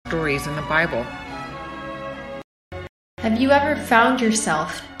stories in the Bible. Have you ever found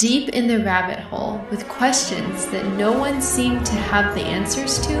yourself deep in the rabbit hole with questions that no one seemed to have the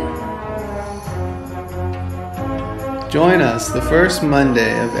answers to? Join us the first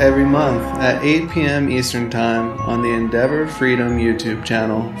Monday of every month at 8 p.m. Eastern Time on the Endeavor Freedom YouTube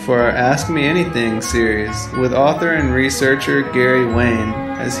channel for our Ask Me Anything series with author and researcher Gary Wayne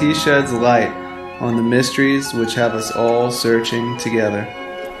as he sheds light on the mysteries which have us all searching together.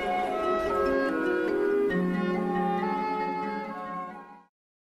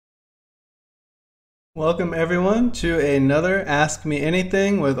 Welcome everyone to another Ask Me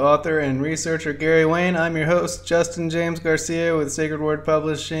Anything with author and researcher Gary Wayne. I'm your host, Justin James Garcia with Sacred Word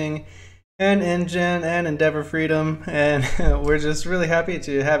Publishing and InGen and Endeavor Freedom, and we're just really happy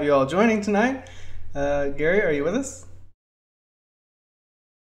to have you all joining tonight. Gary, are you with us?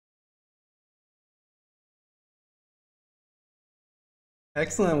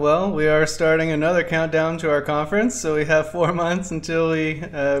 Excellent. Well, we are starting another countdown to our conference, so we have 4 months until we,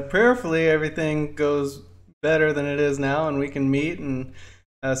 prayerfully, everything goes better than it is now, and we can meet and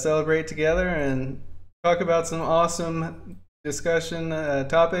celebrate together and talk about some awesome discussion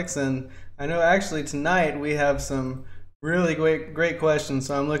topics. And I know actually tonight we have some really great questions,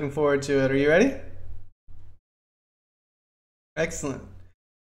 so I'm looking forward to it. Are you ready? Excellent.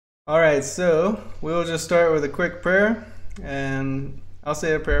 All right, so we'll just start with a quick prayer, and I'll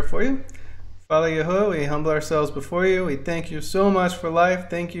say a prayer for you. Father Yahuwah, we humble ourselves before you. We thank you so much for life.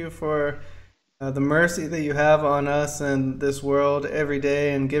 Thank you for the mercy that you have on us and this world every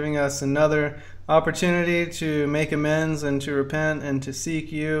day, and giving us another opportunity to make amends and to repent and to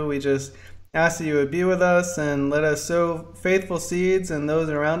seek you. We just ask that you would be with us and let us sow faithful seeds in those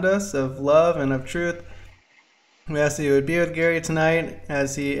around us of love and of truth. We ask that you would be with Gary tonight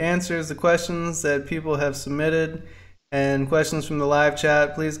as he answers the questions that people have submitted and questions from the live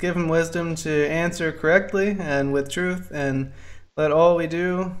chat. Please give him wisdom to answer correctly and with truth, and let all we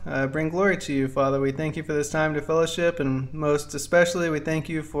do bring glory to you, Father. We thank you for this time to fellowship, and most especially we thank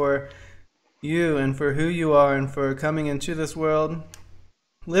you for you and for who you are, and for coming into this world,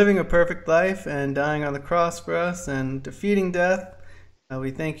 living a perfect life and dying on the cross for us and defeating death.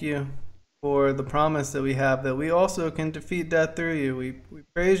 We thank you for the promise that we have that we also can defeat death through you. We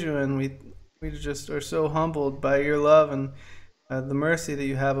praise you, and we just are so humbled by your love and the mercy that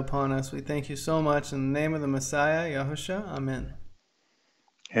you have upon us. We thank you so much. In the name of the Messiah, Yahushua, Amen.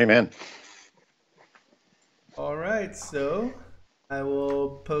 Amen. All right, so I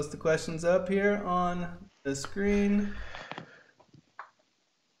will post the questions up here on the screen.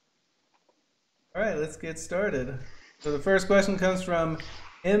 All right, let's get started. So the first question comes from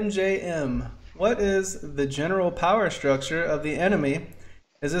MJM. What is the general power structure of the enemy?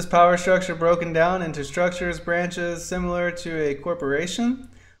 Is this power structure broken down into structures, branches similar to a corporation?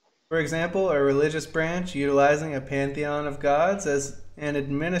 For example, a religious branch utilizing a pantheon of gods as an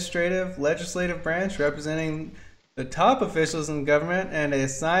administrative, legislative branch representing the top officials in government, and a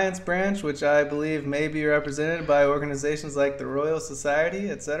science branch which I believe may be represented by organizations like the Royal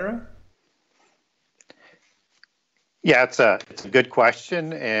Society, etc.? Yeah, it's a good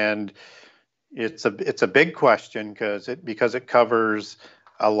question, and it's a big question because it covers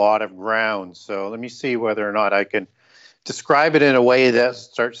a lot of ground. So let me see whether or not I can describe it in a way that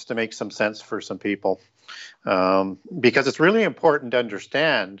starts to make some sense for some people, because it's really important to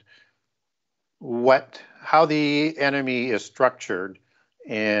understand how the enemy is structured,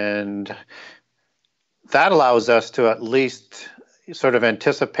 and that allows us to at least sort of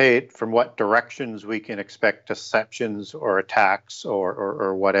anticipate from what directions we can expect deceptions or attacks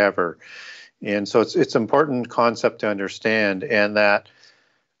or whatever. And so it's an important concept to understand, and that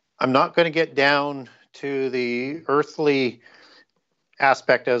I'm not going to get down to the earthly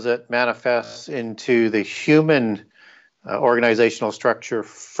aspect as it manifests into the human organizational structure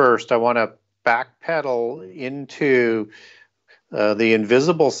first. I want to backpedal into the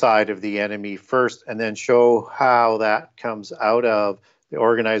invisible side of the enemy first, and then show how that comes out of the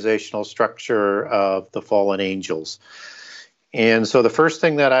organizational structure of the fallen angels. And so the first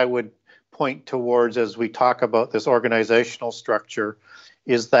thing that I would point towards as we talk about this organizational structure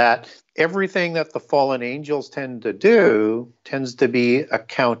is that everything that the fallen angels tend to do tends to be a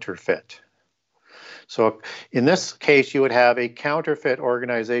counterfeit. So in this case, you would have a counterfeit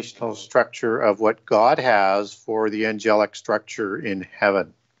organizational structure of what God has for the angelic structure in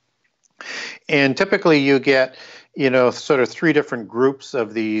heaven. And typically you get, sort of three different groups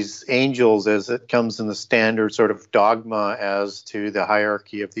of these angels as it comes in the standard sort of dogma as to the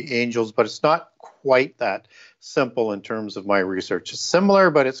hierarchy of the angels, but it's not quite that simple in terms of my research. It's similar,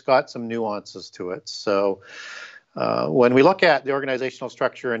 but it's got some nuances to it. So When we look at the organizational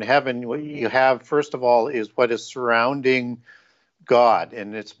structure in heaven, what you have, first of all, is what is surrounding God.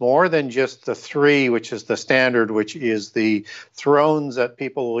 And it's more than just the three, which is the standard, which is the thrones that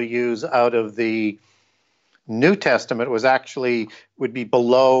people will use out of the New Testament would be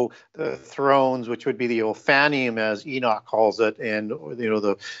below the thrones, which would be the Ophanium, as Enoch calls it, and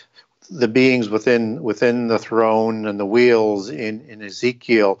the beings within the throne and the wheels in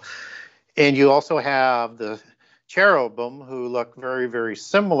Ezekiel. And you also have the cherubim, who look very, very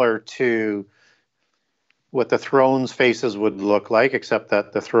similar to what the throne's faces would look like, except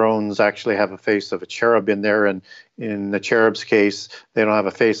that the thrones actually have a face of a cherub in there, and in the cherub's case, they don't have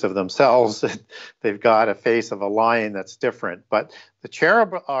a face of themselves. They've got a face of a lion that's different. But the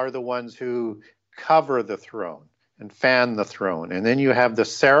cherub are the ones who cover the throne and fan the throne. And then you have the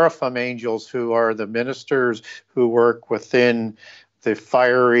seraphim angels, who are the ministers who work within the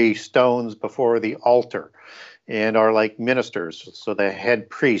fiery stones before the altar and are like ministers, so the head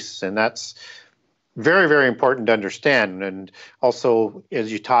priests. And that's very, very important to understand. And also,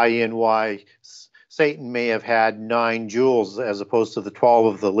 as you tie in why Satan may have had 9 jewels as opposed to the 12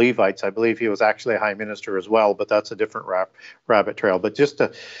 of the Levites. I believe he was actually a high minister as well, but that's a different rabbit trail. But just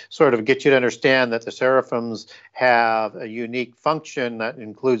to sort of get you to understand that the seraphims have a unique function that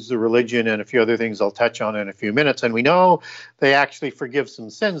includes the religion and a few other things I'll touch on in a few minutes. And we know they actually forgive some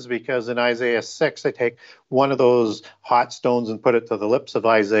sins, because in Isaiah 6, they take one of those hot stones and put it to the lips of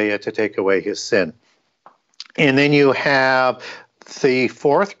Isaiah to take away his sin. And then you have the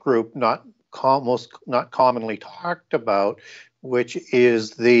fourth group, not commonly talked about, which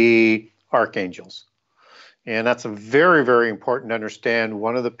is the archangels. And that's a very, very important to understand,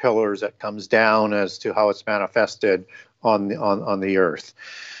 one of the pillars that comes down as to how it's manifested on the earth.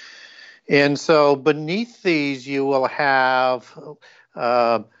 And so beneath these, you will have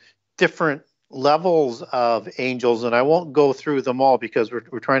different levels of angels, and I won't go through them all because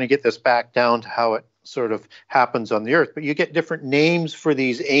we're trying to get this back down to how it sort of happens on the earth. But you get different names for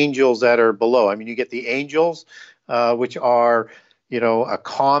these angels that are below. I mean, you get the angels, which are, a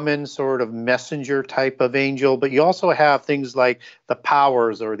common sort of messenger type of angel, but you also have things like the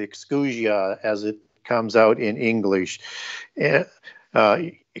powers, or the exousia, as it comes out in English.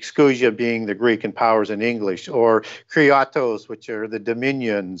 Exousia being the Greek and powers in English, or kriatos, which are the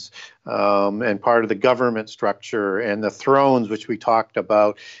dominions and part of the government structure, and the thrones, which we talked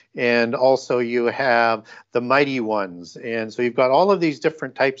about. And also you have the mighty ones. And so you've got all of these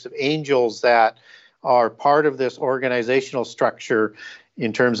different types of angels that are part of this organizational structure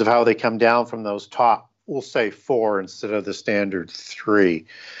in terms of how they come down from those top, we'll say 4 instead of the standard 3.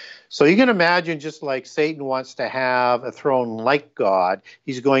 So you can imagine, just like Satan wants to have a throne like God,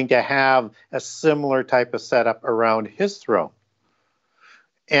 he's going to have a similar type of setup around his throne.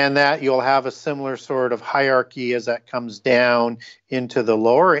 And that you'll have a similar sort of hierarchy as that comes down into the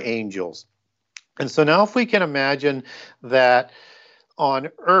lower angels. And so now if we can imagine that on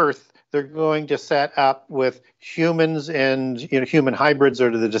Earth, they're going to set up with humans, and human hybrids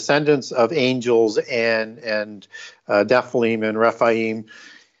are the descendants of angels and Nephilim and Rephaim.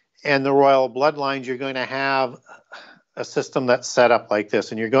 And the royal bloodlines, you're going to have a system that's set up like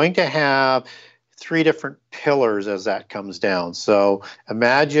this. And you're going to have 3 different pillars as that comes down. So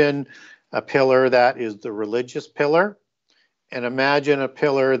imagine a pillar that is the religious pillar, and imagine a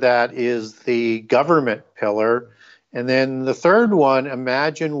pillar that is the government pillar. And then the third one,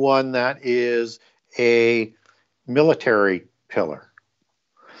 imagine one that is a military pillar.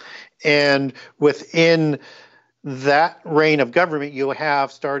 And within that reign of government, you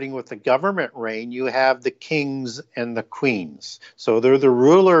have, starting with the government reign, you have the kings and the queens. So they're the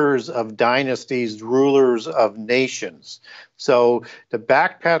rulers of dynasties, rulers of nations. So to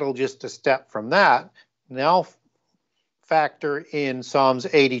backpedal just a step from that, now factor in Psalms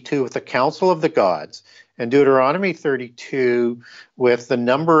 82 with the council of the gods, and Deuteronomy 32 with the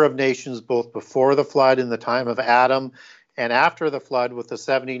number of nations both before the flood in the time of Adam and after the flood, with the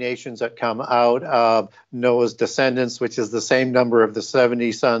 70 nations that come out of Noah's descendants, which is the same number of the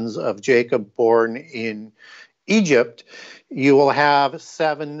 70 sons of Jacob born in Egypt. You will have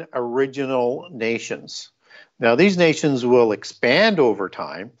 7 original nations. Now, these nations will expand over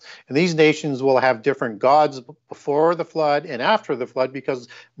time, and these nations will have different gods before the flood and after the flood, because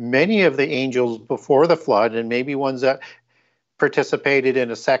many of the angels before the flood, and maybe ones that participated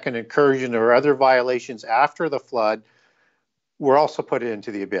in a second incursion or other violations after the flood, were also put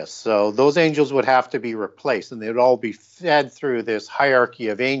into the abyss. So those angels would have to be replaced, and they would all be fed through this hierarchy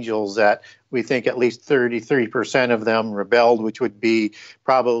of angels that we think at least 33% of them rebelled, which would be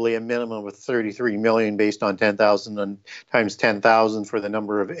probably a minimum of 33 million based on 10,000 times 10,000 for the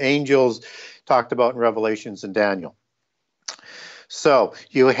number of angels talked about in Revelations and Daniel. So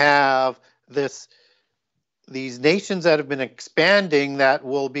you have these nations that have been expanding that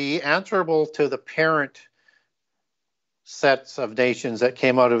will be answerable to the parent sets of nations that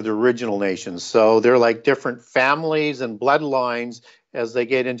came out of the original nations. So they're like different families and bloodlines as they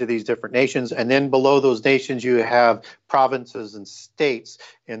get into these different nations. And then below those nations, you have provinces and states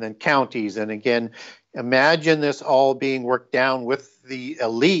and then counties. And again, imagine this all being worked down with the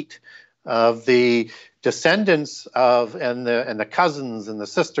elite of the descendants of and the cousins and the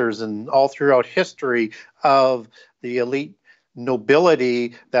sisters and all throughout history of the elite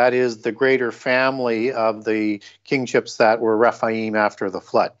nobility that is the greater family of the kingships that were Rephaim after the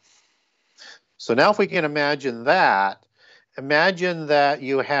flood. So now if we can imagine that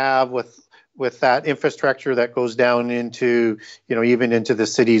you have with that infrastructure that goes down into, even into the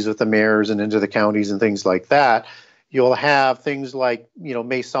cities with the mayors and into the counties and things like that, you'll have things like,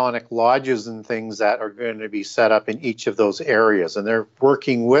 Masonic lodges and things that are going to be set up in each of those areas. And they're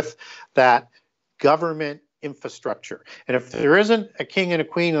working with that government infrastructure. And if there isn't a king and a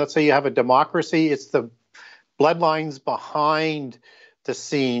queen, let's say you have a democracy, it's the bloodlines behind the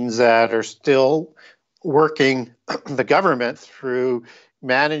scenes that are still working the government through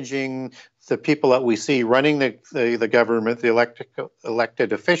managing the people that we see running the government, the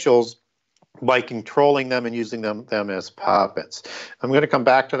elected officials, by controlling them and using them as puppets. I'm going to come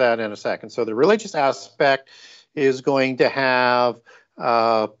back to that in a second. So the religious aspect is going to have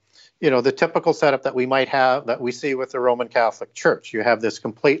the typical setup that we might have, that we see with the Roman Catholic Church. You have this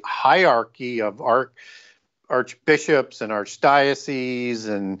complete hierarchy of archbishops and archdioceses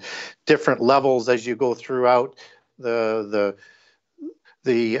and different levels as you go throughout the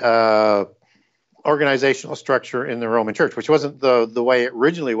organizational structure in the Roman Church, which wasn't the way it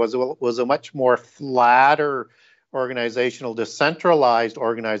originally was. It was a much more flatter organizational, decentralized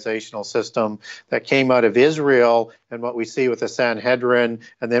organizational system that came out of Israel, and what we see with the Sanhedrin,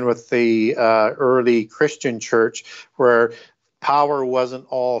 and then with the early Christian church, where power wasn't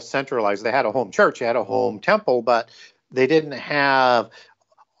all centralized. They had a home church, they had a home temple, but they didn't have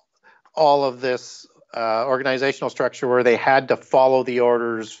all of this organizational structure where they had to follow the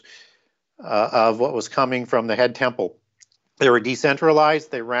orders of what was coming from the head temple. They were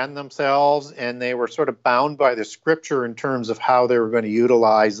decentralized, they ran themselves, and they were sort of bound by the scripture in terms of how they were going to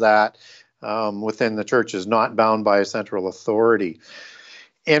utilize that within the churches, not bound by a central authority.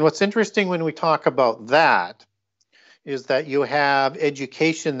 And what's interesting when we talk about that is that you have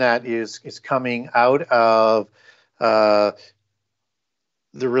education that is coming out of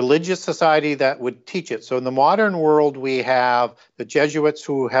the religious society that would teach it. So in the modern world, we have the Jesuits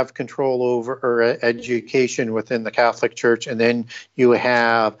who have control over education within the Catholic Church, and then you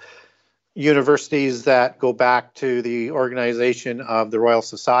have universities that go back to the organization of the Royal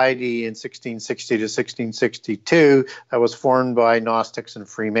Society in 1660 to 1662 that was formed by Gnostics and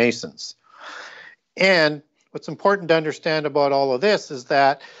Freemasons. And what's important to understand about all of this is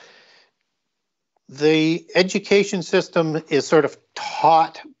that the education system is sort of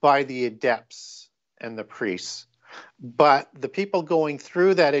taught by the adepts and the priests, but the people going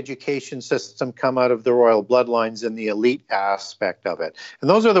through that education system come out of the royal bloodlines and the elite aspect of it. And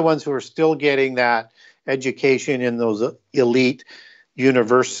those are the ones who are still getting that education in those elite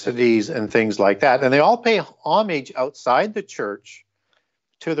universities and things like that. And they all pay homage outside the church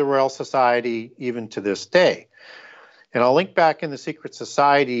to the Royal Society even to this day. And I'll link back in the secret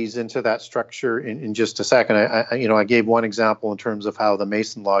societies into that structure in just a second. I gave one example in terms of how the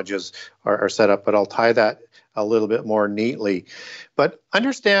Mason lodges are set up, but I'll tie that a little bit more neatly. But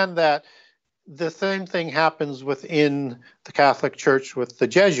understand that the same thing happens within the Catholic Church with the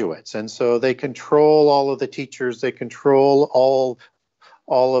Jesuits. And so they control all of the teachers, they control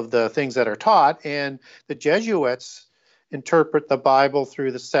all of the things that are taught. And the Jesuits interpret the Bible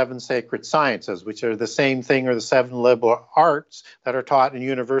through the 7 sacred sciences, which are the same thing, or the 7 liberal arts that are taught in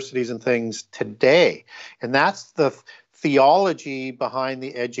universities and things today. And that's the theology behind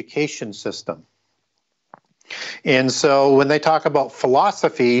the education system. And so when they talk about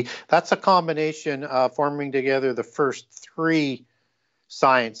philosophy, that's a combination of forming together the first 3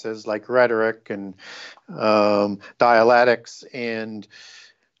 sciences like rhetoric and dialectics, and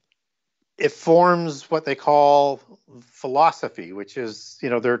it forms what they call philosophy, which is,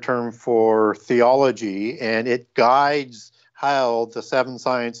 their term for theology, and it guides how the 7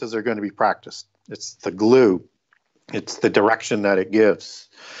 sciences are going to be practiced. It's the glue. It's the direction that it gives.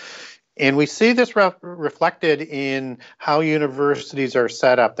 And we see this reflected in how universities are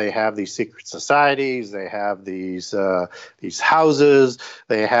set up. They have these secret societies, they have these houses,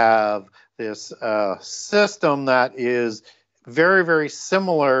 they have this system that is very, very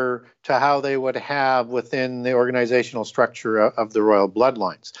similar to how they would have within the organizational structure of the royal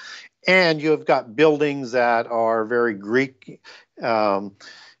bloodlines. And you've got buildings that are very Greek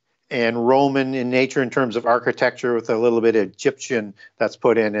and Roman in nature in terms of architecture, with a little bit of Egyptian that's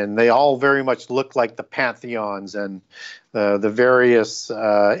put in, and they all very much look like the pantheons and the various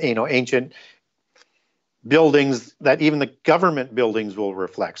ancient buildings that even the government buildings will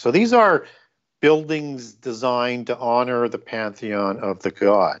reflect. So these are buildings designed to honor the pantheon of the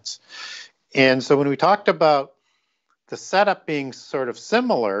gods. And so when we talked about the setup being sort of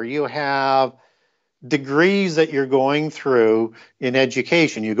similar, you have degrees that you're going through in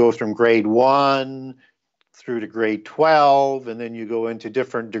education. You go from grade 1 through to grade 12, and then you go into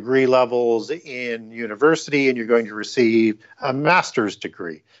different degree levels in university, and you're going to receive a master's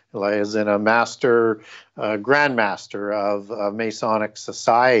degree, as in a master, grandmaster of Masonic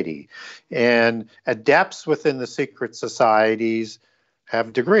society. And adepts within the secret societies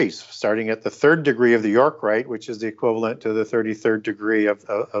have degrees, starting at the 3rd degree of the York Rite, which is the equivalent to the 33rd degree of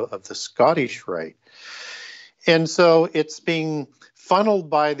the Scottish Rite. And so it's being funneled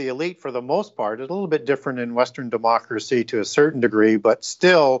by the elite for the most part. It's a little bit different in Western democracy to a certain degree, but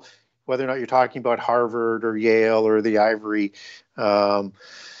still, whether or not you're talking about Harvard or Yale or the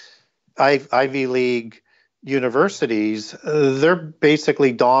Ivy League universities, they're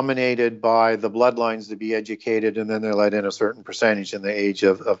basically dominated by the bloodlines to be educated, and then they're let in a certain percentage in the age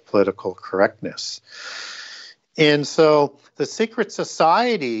of political correctness. And so the secret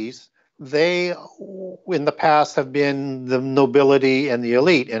societies, they in the past have been the nobility and the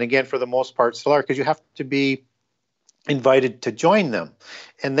elite, and again for the most part still are, because you have to be invited to join them,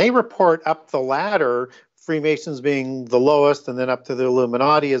 and they report up the ladder, Freemasons being the lowest, and then up to the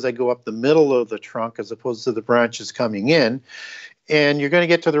Illuminati as they go up the middle of the trunk as opposed to the branches coming in. And you're going to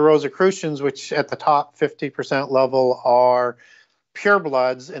get to the Rosicrucians, which at the top 50% level are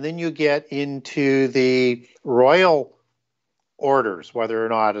purebloods, and then you get into the royal orders, whether or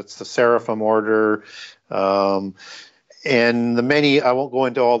not it's the Seraphim order, and the many, I won't go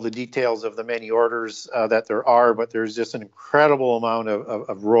into all the details of the many orders that there are, but there's just an incredible amount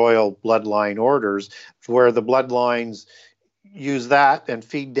of royal bloodline orders where the bloodlines use that and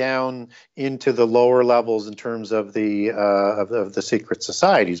feed down into the lower levels in terms of the secret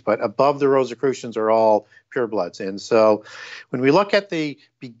societies. But above the Rosicrucians are all purebloods. And so when we look at the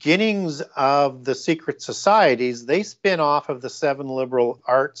beginnings of the secret societies, they spin off of the 7 liberal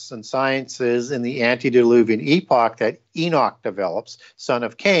arts and sciences in the antediluvian epoch that Enoch develops, son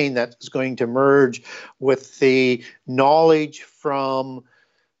of Cain, that is going to merge with the knowledge from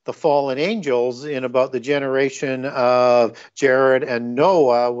the fallen angels in about the generation of Jared and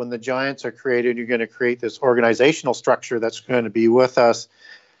Noah. When the giants are created, you're going to create this organizational structure that's going to be with us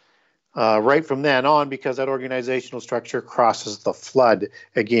right from then on, because that organizational structure crosses the flood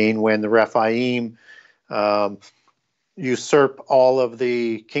again when the Rephaim usurp all of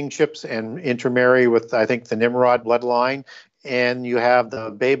the kingships and intermarry with, I think, the Nimrod bloodline. And you have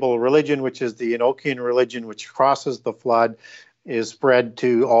the Babel religion, which is the Enochian religion, which crosses the flood, is spread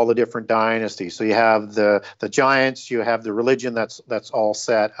to all the different dynasties. So you have the giants, you have the religion that's all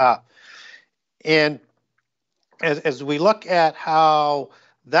set up. And as we look at how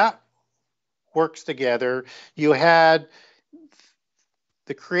that works together, you had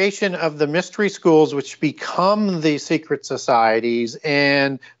the creation of the mystery schools, which become the secret societies,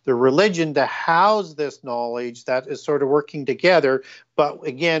 and the religion to house this knowledge that is sort of working together. But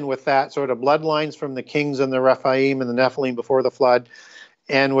again, with that sort of bloodlines from the kings and the Rephaim and the Nephilim before the flood,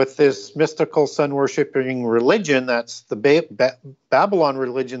 and with this mystical sun-worshipping religion, that's the Babylon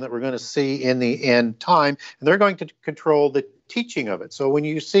religion that we're going to see in the end time, and they're going to control the teaching of it. So when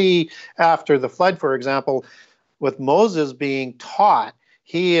you see after the flood, for example, with Moses being taught,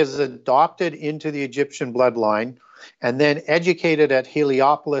 he is adopted into the Egyptian bloodline and then educated at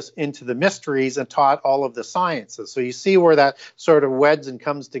Heliopolis into the mysteries and taught all of the sciences. So you see where that sort of weds and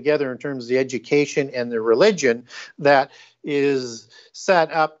comes together in terms of the education and the religion that is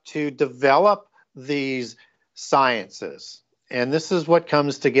set up to develop these sciences. And this is what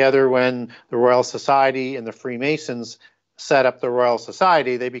comes together when the Royal Society and the Freemasons set up the Royal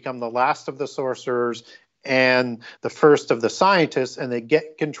Society. They become the last of the sorcerers and the first of the scientists, and they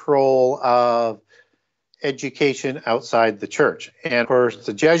get control of education outside the church. And of course,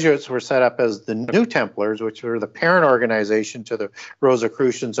 the Jesuits were set up as the New Templars, which were the parent organization to the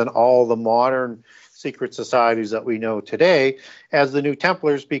Rosicrucians and all the modern secret societies that we know today as the New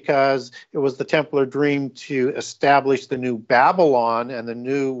Templars, because it was the Templar dream to establish the new Babylon and the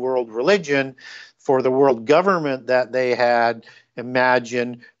new world religion for the world government that they had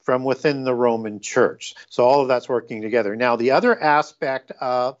imagined from within the Roman Church. So all of that's working together. Now, the other aspect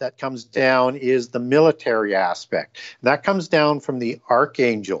that comes down is the military aspect. That comes down from the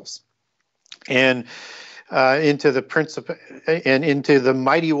archangels and into the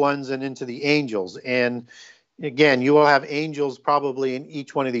mighty ones and into the angels. And again, you will have angels probably in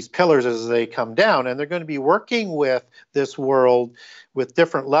each one of these pillars as they come down, and they're going to be working with this world with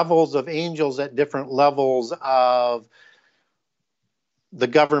different levels of angels at different levels of the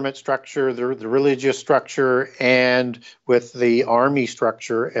government structure, the religious structure, and with the army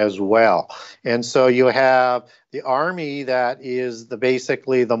structure as well. And so you have the army that is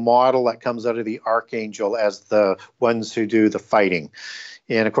basically the model that comes out of the archangel as the ones who do the fighting.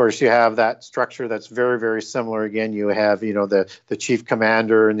 And of course, you have that structure that's very, very similar. Again, you have, the chief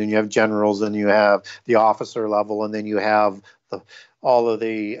commander, and then you have generals, and you have the officer level, and then you have all of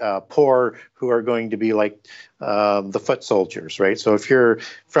the poor who are going to be like the foot soldiers, right? So if you're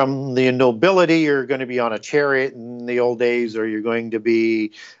from the nobility, you're going to be on a chariot in the old days, or you're going to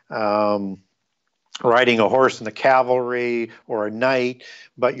be riding a horse in the cavalry or a knight,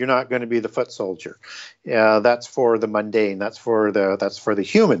 but you're not going to be the foot soldier. That's for the mundane. That's for the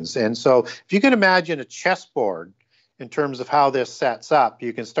humans. And so if you can imagine a chessboard in terms of how this sets up,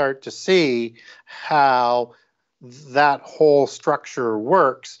 you can start to see how that whole structure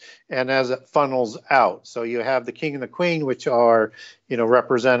works and as it funnels out. So you have the king and the queen, which are,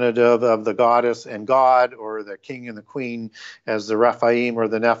 representative of the goddess and God, or the king and the queen as the Rephaim or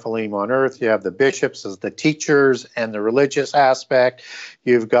the Nephilim on earth. You have the bishops as the teachers and the religious aspect.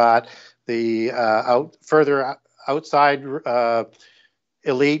 You've got the further outside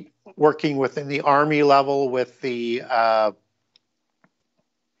elite working within the army level with the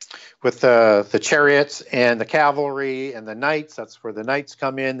chariots and the cavalry and the knights. That's where the knights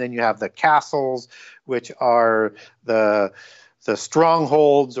come in. Then you have the castles, which are the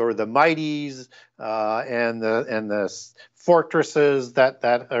strongholds or the mighties, and the fortresses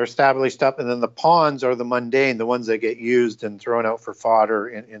that are established up. And then the pawns are the mundane, the ones that get used and thrown out for fodder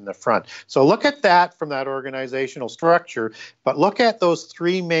in the front. So look at that from that organizational structure, but look at those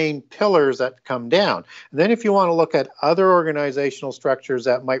three main pillars that come down. And then if you want to look at other organizational structures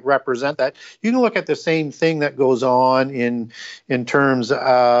that might represent that, you can look at the same thing that goes on in terms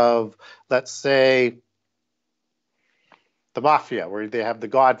of, let's say, the mafia, where they have the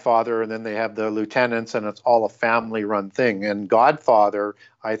godfather and then they have the lieutenants, and it's all a family-run thing. And godfather,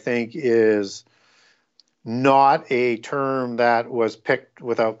 I think, is not a term that was picked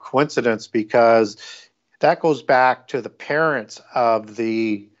without coincidence, because that goes back to the parents of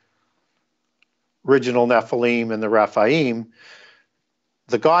the original Nephilim and the Rephaim,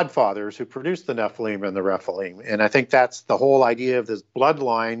 the godfathers who produced the Nephilim and the Rephaim. And I think that's the whole idea of this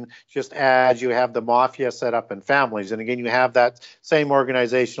bloodline, just as you have the mafia set up in families. And again, you have that same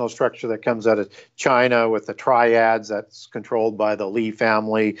organizational structure that comes out of China with the triads that's controlled by the Li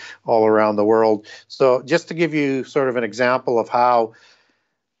family all around the world. So just to give you sort of an example of how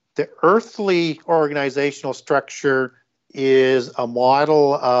the earthly organizational structure is a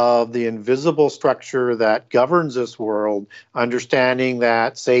model of the invisible structure that governs this world, understanding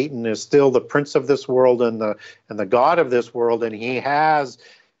that Satan is still the prince of this world and the god of this world, and he has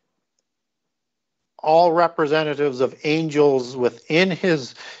all representatives of angels within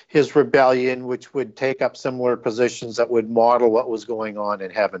his rebellion, which would take up similar positions that would model what was going on in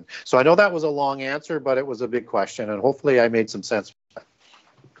heaven. So I know that was a long answer, but it was a big question, and hopefully I made some sense.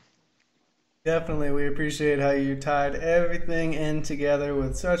 Definitely. We appreciate how you tied everything in together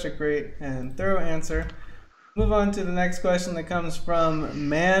with such a great and thorough answer. Move on to the next question that comes from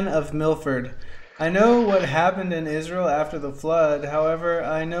Man of Milford. I know what happened in Israel after the flood. However,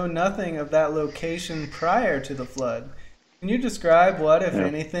 I know nothing of that location prior to the flood. Can you describe what, if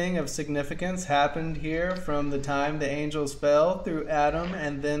anything, of significance happened here from the time the angels fell through Adam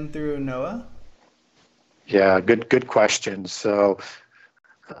and then through Noah? Yeah, good question. So,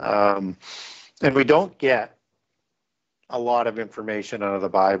 and we don't get a lot of information out of the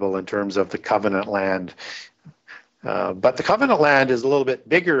Bible in terms of the covenant land. But the covenant land is a little bit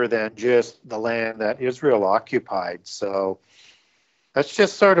bigger than just the land that Israel occupied. So let's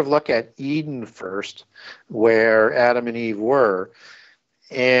just sort of look at Eden first, where Adam and Eve were.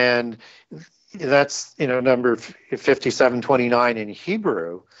 And that's, number 5729 in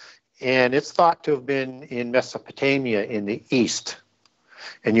Hebrew. And it's thought to have been in Mesopotamia in the east.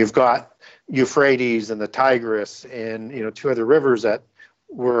 And you've got Euphrates and the Tigris and, two other rivers that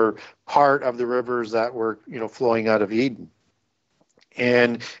were part of the rivers that were, flowing out of Eden.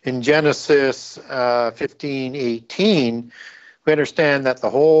 And in Genesis 15:18, we understand that the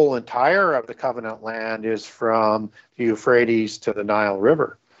whole entire of the covenant land is from the Euphrates to the Nile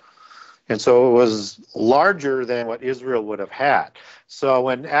River. And so it was larger than what Israel would have had. So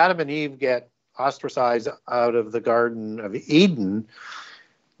when Adam and Eve get ostracized out of the Garden of Eden,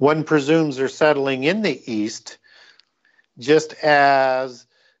 one presumes they're settling in the east, just as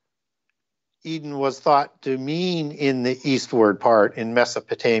Eden was thought to mean in the eastward part in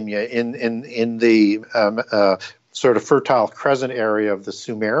Mesopotamia, in the sort of fertile crescent area of the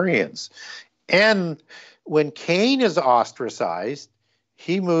Sumerians. And when Cain is ostracized,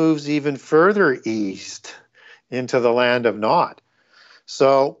 he moves even further east into the land of Nod.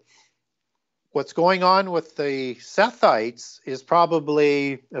 So what's going on with the Sethites is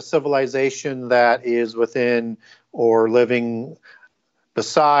probably a civilization that is within or living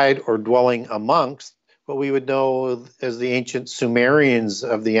beside or dwelling amongst what we would know as the ancient Sumerians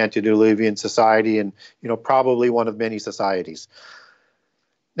of the antediluvian society, and probably one of many societies.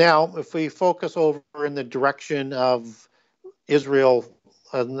 Now, if we focus over in the direction of Israel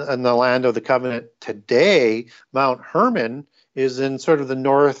and the land of the covenant today, Mount Hermon is in sort of the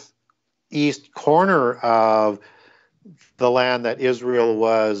northeast corner of the land that Israel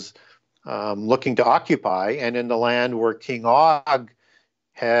was looking to occupy, and in the land where King Og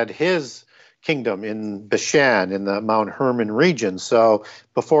had his kingdom in Bashan, in the Mount Hermon region. So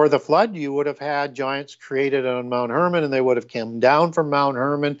before the flood, you would have had giants created on Mount Hermon, and they would have come down from Mount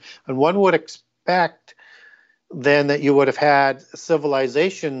Hermon, and one would expect then that you would have had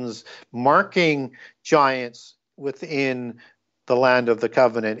civilizations marking giants within the land of the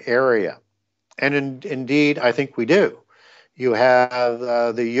covenant area. And indeed, I think we do. You have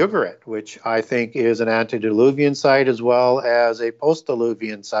the Ugarit, which I think is an antediluvian site as well as a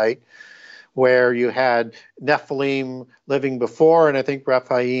post-diluvian site, where you had Nephilim living before and I think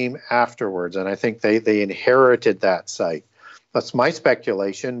Rephaim afterwards. And I think they inherited that site. That's my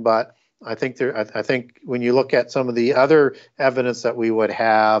speculation, but I think when you look at some of the other evidence that we would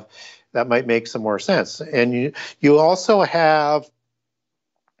have, that might make some more sense. And you also have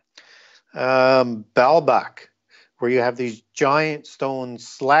Baalbek, where you have these giant stone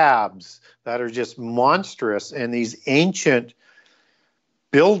slabs that are just monstrous, and these ancient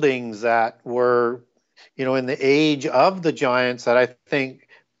buildings that were, in the age of the giants, that I think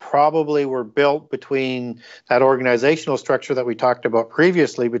probably were built between that organizational structure that we talked about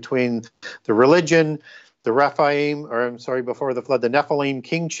previously, between the religion, the Rephaim, before the flood, the Nephilim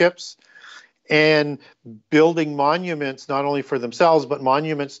kingships, and building monuments not only for themselves, but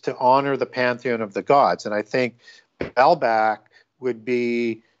monuments to honor the pantheon of the gods. And I think Baalbek would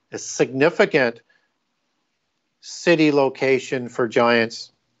be a significant city location for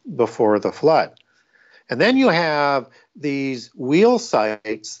giants before the flood. And then you have these wheel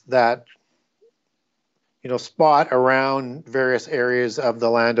sites that, spot around various areas of the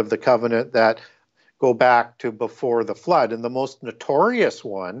land of the covenant that go back to before the flood. And the most notorious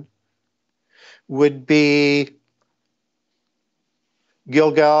one would be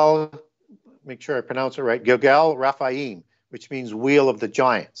Gilgal, make sure I pronounce it right, Gilgal Rephaim, which means wheel of the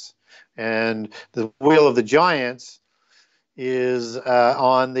giants. And the wheel of the giants is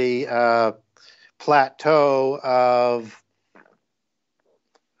on the plateau of,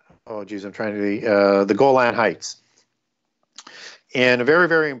 the Golan Heights. And a very,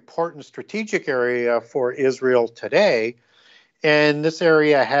 very important strategic area for Israel today. And this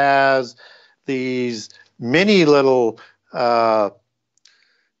area has these many little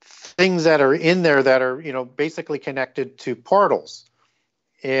things that are in there that are, basically connected to portals.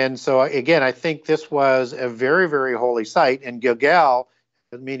 And so, again, I think this was a very, very holy site. And Gilgal,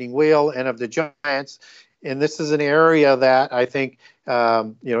 meaning wheel, and of the giants. And this is an area that I think,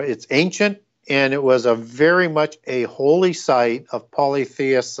 it's ancient, and it was a very much a holy site of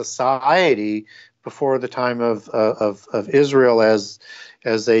polytheist society before the time of Israel as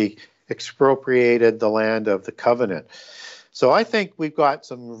they expropriated the land of the covenant. So I think we've got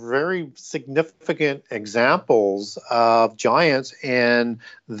some very significant examples of giants and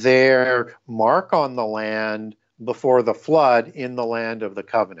their mark on the land before the flood in the land of the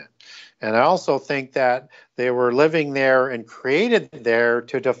covenant. And I also think that they were living there and created there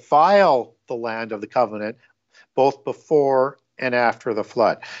to defile the land of the covenant, both before and after the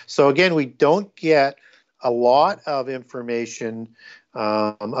flood. So again, we don't get a lot of information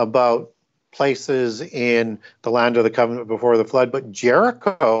about places in the land of the covenant before the flood, but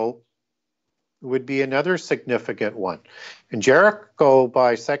Jericho would be another significant one. And Jericho,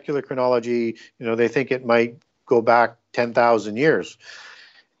 by secular chronology, they think it might go back 10,000 years.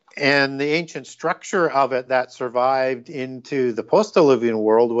 And the ancient structure of it that survived into the post-Diluvian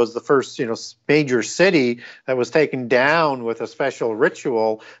world was the first, major city that was taken down with a special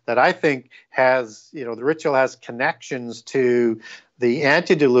ritual that I think has, the ritual has connections to the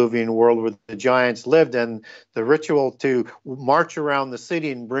antediluvian world where the giants lived, and the ritual to march around the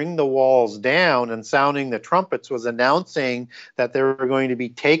city and bring the walls down and sounding the trumpets was announcing that they were going to be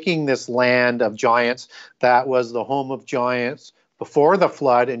taking this land of giants that was the home of giants before the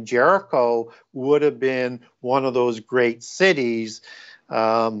flood, and Jericho would have been one of those great cities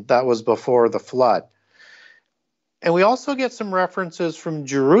that was before the flood. And we also get some references from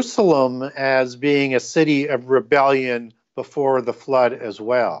Jerusalem as being a city of rebellion before the flood as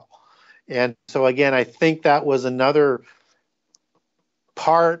well. And so again, I think that was another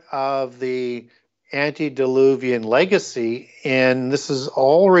part of the antediluvian legacy, and this is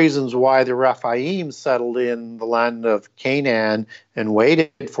all reasons why the Rephaim settled in the land of Canaan and waited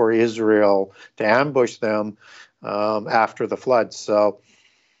for Israel to ambush them after the flood. So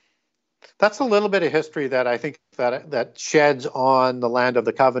that's a little bit of history that I think that sheds on the land of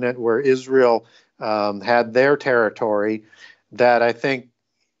the covenant where Israel had their territory, that I think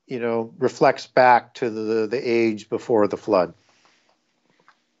reflects back to the age before the flood.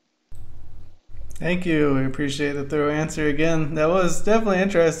 Thank you. We appreciate the thorough answer again. That was definitely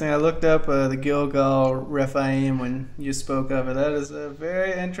interesting. I looked up the Gilgal Rephaim when you spoke of it. That is a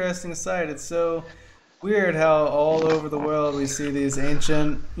very interesting site. It's so weird how all over the world we see these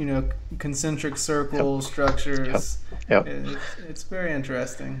ancient, concentric circle structures. Yep. It's very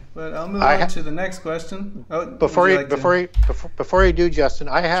interesting. But I'll move on to the next question. Before you do, Justin,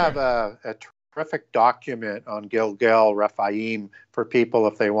 I have a terrific document on Gilgal Rephaim for people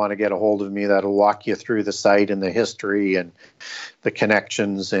if they want to get a hold of me. That'll walk you through the site and the history and the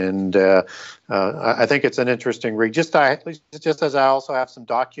connections. And I think it's an interesting read. Just as I also have some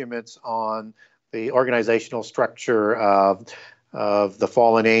documents on the organizational structure of the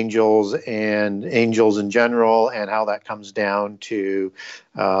fallen angels and angels in general, and how that comes down to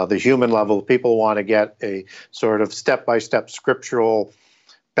the human level. People want to get a sort of step-by-step scriptural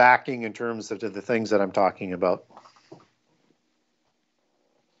backing in terms of the things that I'm talking about.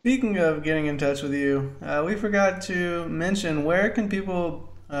 Speaking of getting in touch with you, we forgot to mention, where can people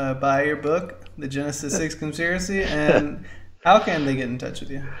buy your book, The Genesis 6 Conspiracy, and how can they get in touch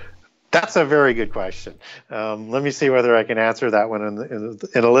with you? That's a very good question. Let me see whether I can answer that one in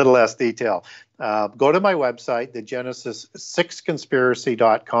a little less detail. Go to my website,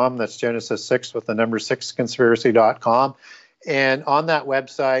 thegenesis6conspiracy.com. That's Genesis 6 with the number 6conspiracy.com. And on that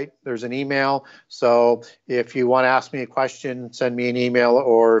website, there's an email. So if you want to ask me a question, send me an email,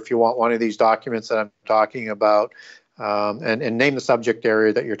 or if you want one of these documents that I'm talking about, and name the subject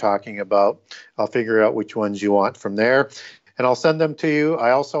area that you're talking about, I'll figure out which ones you want from there, and I'll send them to you.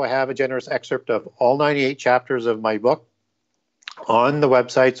 I also have a generous excerpt of all 98 chapters of my book on the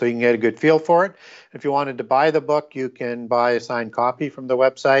website, so you can get a good feel for it. If you wanted to buy the book, you can buy a signed copy from the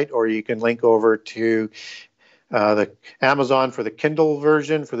website, or you can link over to the Amazon for the Kindle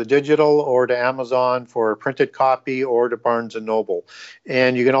version for the digital, or to Amazon for a printed copy, or to Barnes & Noble.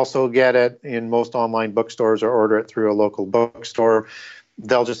 And you can also get it in most online bookstores or order it through a local bookstore.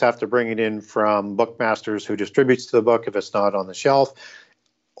 They'll just have to bring it in from Bookmasters, who distributes the book if it's not on the shelf.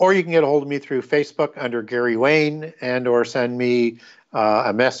 Or you can get a hold of me through Facebook under Gary Wayne, and or send me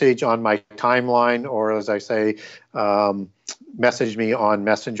a message on my timeline, or as I say, message me on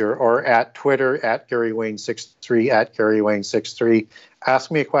Messenger, or at Twitter at GaryWayne63, at GaryWayne63. Ask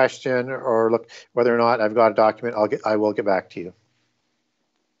me a question, or look whether or not I've got a document. I will get back to you.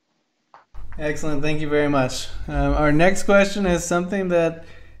 Excellent. Thank you very much. Our next question is something that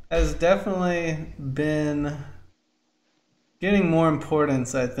has definitely been getting more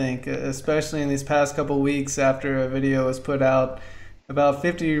importance, I think, especially in these past couple weeks after a video was put out about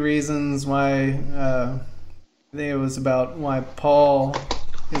 50 reasons why, I think it was about why Paul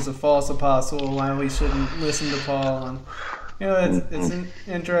is a false apostle, why we shouldn't listen to Paul. And, it's an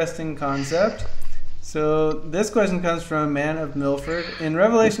interesting concept. So this question comes from Man of Milford. In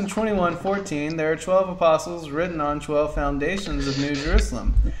Revelation 21:14, there are 12 apostles written on 12 foundations of New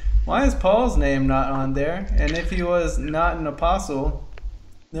Jerusalem. Why is Paul's name not on there? And if he was not an apostle,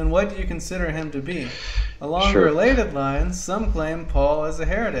 then what do you consider him to be? Along related lines, some claim Paul is a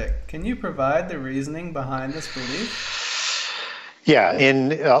heretic. Can you provide the reasoning behind this belief? Yeah,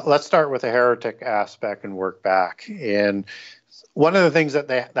 let's start with the heretic aspect and work back. And one of the things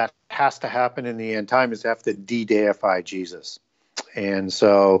that has to happen in the end time is they have to de-deify Jesus. And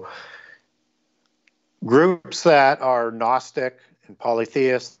so groups that are Gnostic and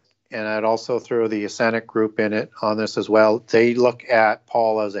polytheist and I'd also throw the Essenic group in it on this as well, they look at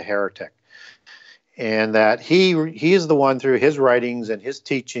Paul as a heretic. And that he is the one through his writings and his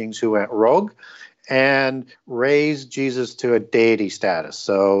teachings who went rogue and raised Jesus to a deity status.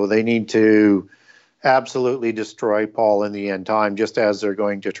 So they need to absolutely destroy Paul in the end time, just as they're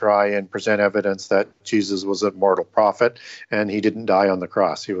going to try and present evidence that Jesus was a mortal prophet and he didn't die on the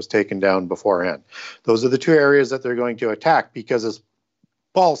cross. He was taken down beforehand. Those are the two areas that they're going to attack, because as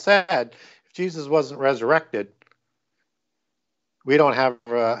Paul said, if Jesus wasn't resurrected, we don't have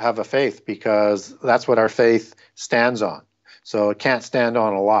a faith, because that's what our faith stands on. So it can't stand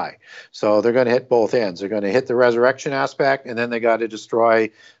on a lie. So they're going to hit both ends. They're going to hit the resurrection aspect, and then they got to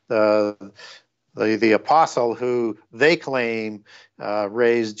destroy the apostle who they claim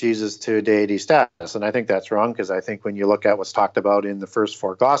raised Jesus to deity status. And I think that's wrong, because I think when you look at what's talked about in the first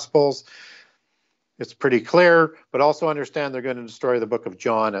four Gospels, it's pretty clear. But also understand they're going to destroy the book of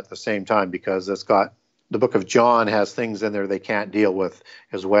John at the same time, because the book of John has things in there they can't deal with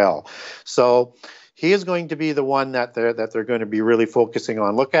as well. So he is going to be the one that they're going to be really focusing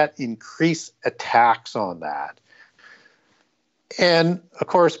on. Look at increased attacks on that. And of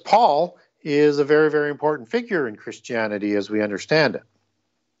course, Paul is a very, very important figure in Christianity as we understand it.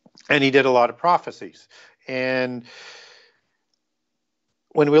 And he did a lot of prophecies. And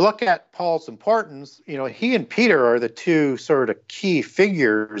when we look at Paul's importance, he and Peter are the two sort of key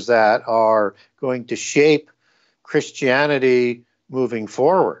figures that are going to shape Christianity moving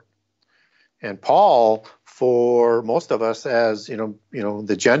forward. And Paul, for most of us, as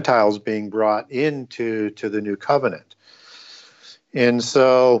the Gentiles being brought into the new covenant. And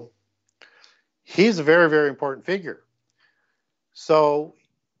so he's a very, very important figure. So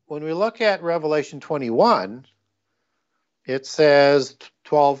when we look at Revelation 21, it says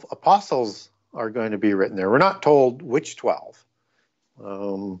 12 apostles are going to be written there. We're not told which 12.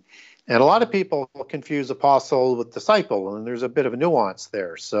 And a lot of people confuse apostle with disciple, and there's a bit of a nuance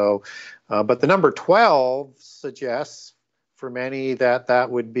there. So, but the number 12 suggests for many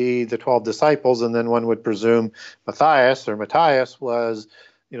that would be the 12 disciples, and then one would presume Matthias was,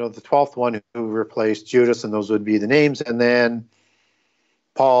 the 12th one who replaced Judas, and those would be the names, and then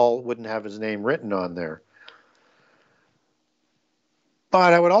Paul wouldn't have his name written on there.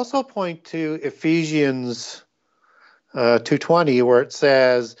 But I would also point to Ephesians 2:20, where it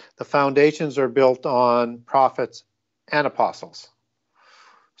says the foundations are built on prophets and apostles.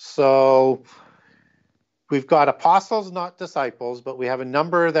 So we've got apostles, not disciples, but we have a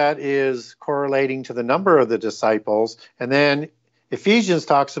number that is correlating to the number of the disciples. And then Ephesians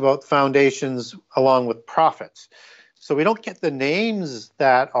talks about foundations along with prophets. So we don't get the names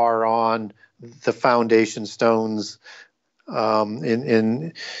that are on the foundation stones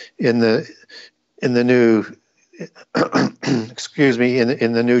in the new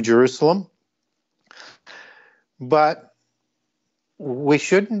in the New Jerusalem. But we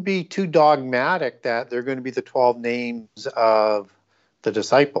shouldn't be too dogmatic that they're going to be the 12 names of the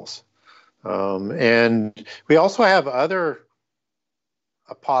disciples. And we also have other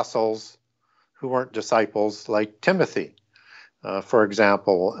apostles who weren't disciples, like Timothy, for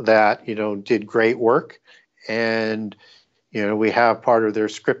example, that, did great work. And, we have part of their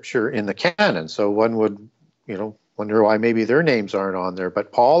scripture in the canon. So one would, wonder why maybe their names aren't on there.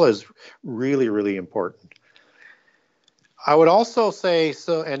 But Paul is really, really important. I would also say,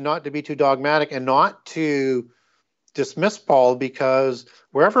 and not to be too dogmatic and not to dismiss Paul, because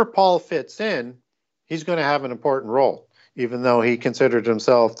wherever Paul fits in, he's going to have an important role, even though he considered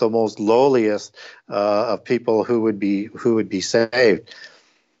himself the most lowliest of people who would be saved.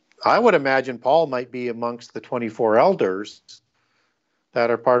 I would imagine Paul might be amongst the 24 elders that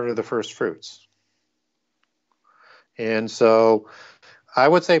are part of the first fruits. And so I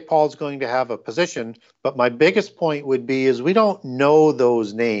would say Paul's going to have a position, but my biggest point would be is we don't know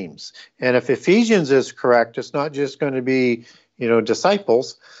those names. And if Ephesians is correct, it's not just going to be,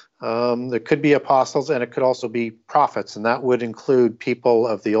 disciples. There could be apostles, and it could also be prophets, and that would include people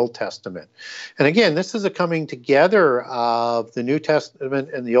of the Old Testament. And again, this is a coming together of the New Testament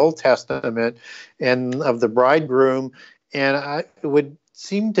and the Old Testament and of the bridegroom. And it would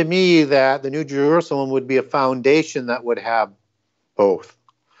seem to me that the New Jerusalem would be a foundation that would have both.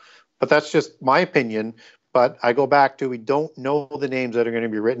 But that's just my opinion. But I go back to, we don't know the names that are going to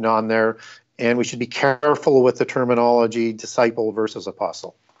be written on there, and we should be careful with the terminology disciple versus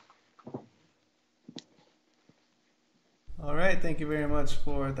apostle. All right, thank you very much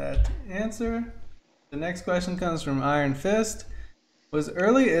for that answer. The next question comes from Iron Fist. Was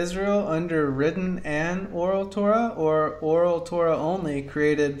early Israel under written and oral Torah, or oral Torah only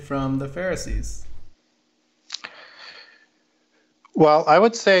created from the Pharisees? Well, I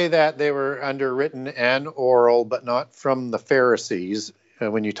would say that they were underwritten and oral, but not from the Pharisees.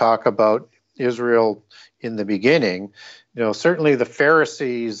 When you talk about Israel in the beginning, certainly the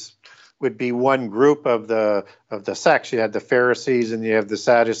Pharisees would be one group of the sects. You had the Pharisees and you have the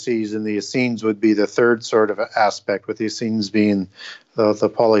Sadducees, and the Essenes would be the third sort of aspect, with the Essenes being the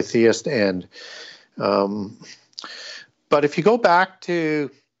polytheist end. But if you go back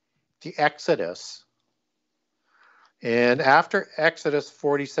to the Exodus, and after Exodus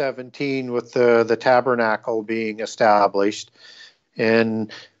 40:17, with the tabernacle being established,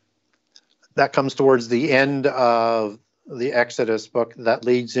 and that comes towards the end of the Exodus book that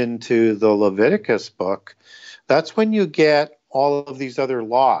leads into the Leviticus book, that's when you get all of these other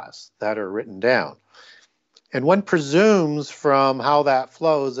laws that are written down. And one presumes from how that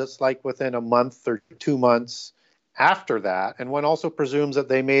flows, it's like within a month or 2 months after that. And one also presumes that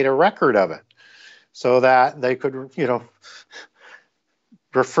they made a record of it, so that they could,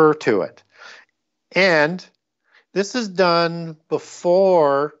 refer to it. And this is done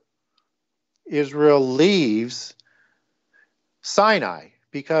before Israel leaves Sinai,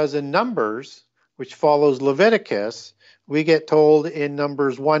 because in Numbers, which follows Leviticus, we get told in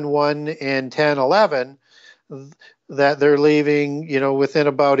Numbers 1:1 and 10:11 that they're leaving, within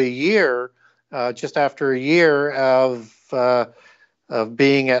about a year, just after a year of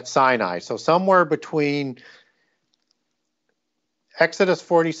being at Sinai. So somewhere between Exodus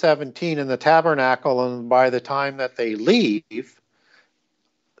 40:17 and the tabernacle, and by the time that they leave,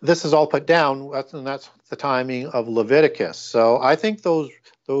 this is all put down, and that's the timing of Leviticus. So I think those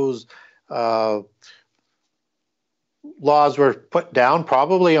laws were put down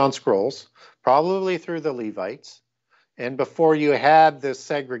probably on scrolls, probably through the Levites, and before you had this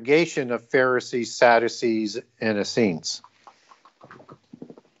segregation of Pharisees, Sadducees, and Essenes.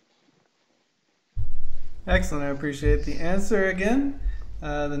 Excellent. I appreciate the answer again.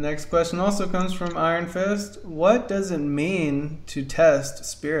 The next question also comes from Iron Fist. What does it mean to test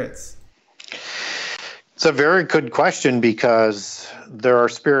spirits? It's a very good question, because there are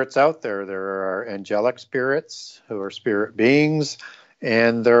spirits out there. There are angelic spirits who are spirit beings,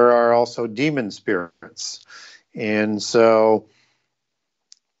 and there are also demon spirits. And so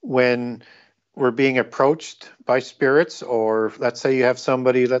when we're being approached by spirits, or let's say you have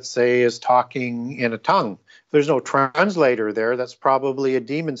somebody, is talking in a tongue, if there's no translator there, that's probably a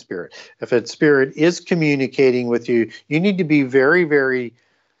demon spirit. If a spirit is communicating with you, you need to be very, very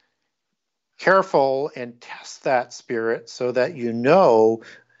careful and test that spirit so that you know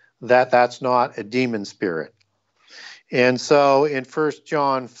that that's not a demon spirit. And so in 1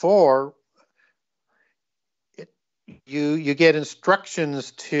 John 4, you get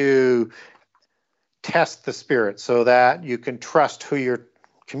instructions to test the spirit so that you can trust who you're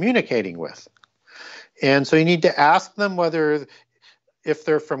communicating with. And so you need to ask them if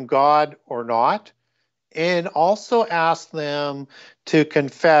they're from God or not, and also ask them to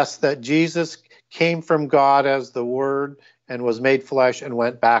confess that Jesus came from God as the Word and was made flesh and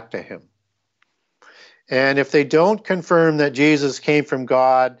went back to him. And if they don't confirm that Jesus came from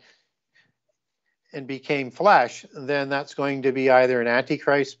God and became flesh, then that's going to be either an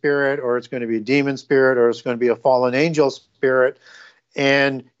antichrist spirit, or it's going to be a demon spirit, or it's going to be a fallen angel spirit,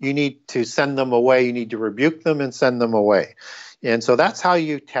 and you need to send them away. You need to rebuke them and send them away. And so that's how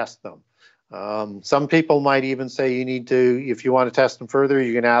you test them. Some people might even say you need to, if you want to test them further,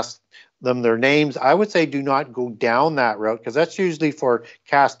 you can ask them their names. I would say do not go down that route, because that's usually for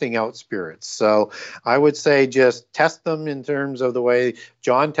casting out spirits. So I would say just test them in terms of the way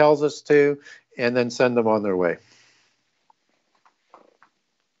John tells us to, and then send them on their way.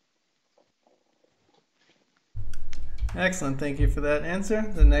 Excellent. Thank you for that answer.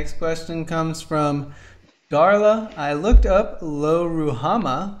 The next question comes from Darla. I looked up Lo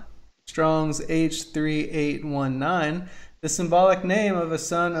Ruhamah, Strong's H3819, the symbolic name of a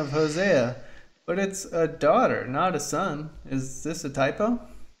son of Hosea, but it's a daughter, not a son. Is this a typo?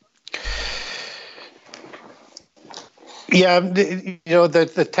 Yeah,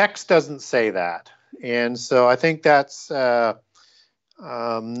 the text doesn't say that. And so I think that's not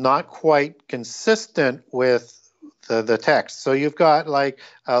quite consistent with the text. So you've got like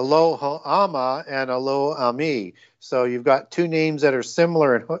a Lo Ruhamah and a Lo Ami. So you've got two names that are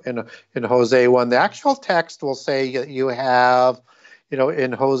similar in Hosea 1. The actual text will say that you have,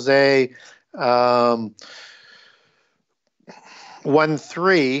 in Hosea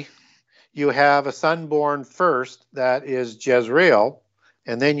 1:3, you have a son born first, that is Jezreel,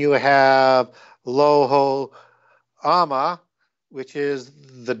 and then you have Lo Ruhamah, which is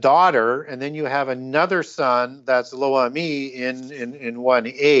the daughter, and then you have another son that's Lo Ami in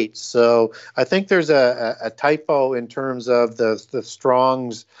 1:8. So I think there's a typo in terms of the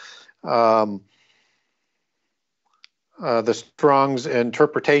Strong's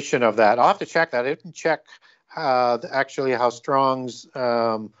interpretation of that. I'll have to check that. I didn't check actually how Strong's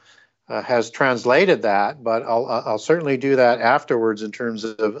has translated that, but I'll certainly do that afterwards in terms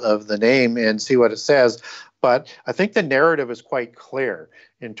of the name and see what it says. But I think the narrative is quite clear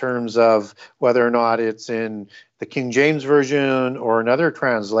in terms of whether or not it's in the King James Version or another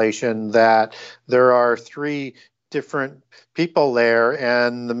translation, that there are three different people there,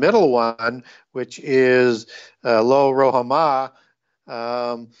 and the middle one, which is Lo Ruhamah,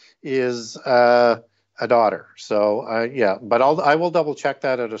 is a daughter. So yeah, but I will double check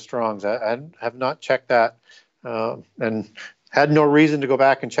that at a Strong's. I have not checked that, and had no reason to go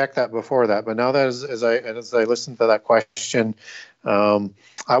back and check that before that. But now that as I listened to that question,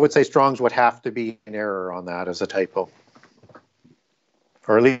 I would say Strong's would have to be an error on that as a typo,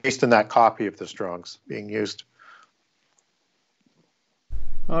 or at least in that copy of the Strong's being used.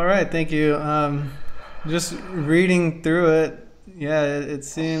 All right, thank you. Just reading through it, yeah, it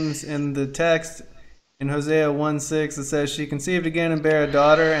seems in the text in Hosea 1:6, it says, "She conceived again and bare a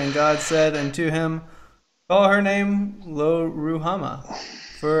daughter, and God said unto him, call her name Lo Ruhamah,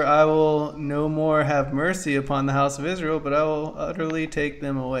 for I will no more have mercy upon the house of Israel, but I will utterly take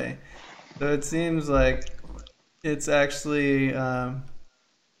them away." So it seems like it's actually,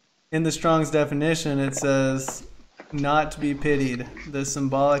 in the Strong's definition, it says not to be pitied, the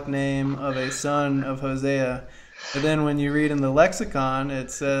symbolic name of a son of Hosea. But then when you read in the lexicon,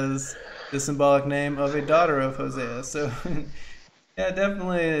 it says the symbolic name of a daughter of Hosea. So yeah,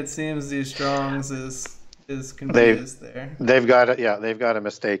 definitely it seems these Strong's is confused there. They've got a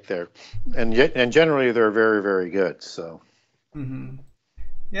mistake there, and generally they're very, very good. So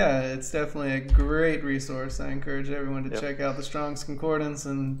yeah, it's definitely a great resource. I encourage everyone to check out the Strong's Concordance,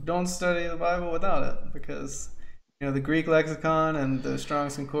 and don't study the Bible without it, because the Greek lexicon and the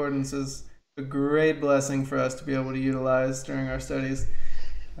Strong's Concordance is a great blessing for us to be able to utilize during our studies.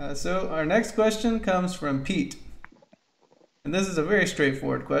 So our next question comes from Pete, and this is a very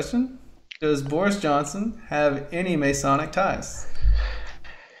straightforward question. Does Boris Johnson have any Masonic ties?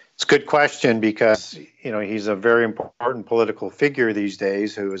 It's a good question, because he's a very important political figure these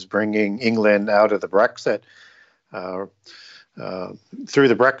days who is bringing England out of the Brexit, through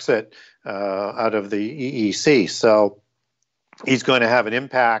the Brexit, out of the EEC. So he's going to have an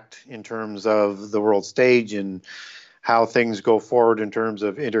impact in terms of the world stage and how things go forward in terms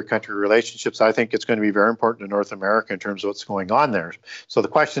of intercountry relationships. I think it's going to be very important in North America in terms of what's going on there. So the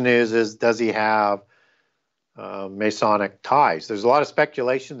question is does he have Masonic ties? There's a lot of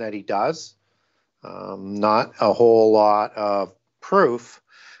speculation that he does, not a whole lot of proof,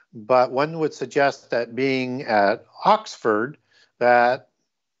 but one would suggest that being at Oxford, that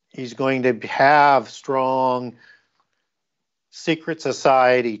he's going to have strong secret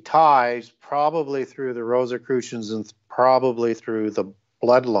society ties, probably through the Rosicrucians and probably through the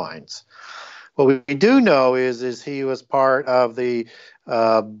bloodlines. What we do know is he was part of the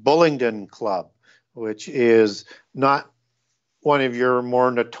Bullingdon Club, which is not one of your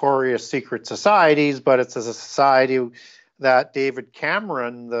more notorious secret societies, but it's a society that David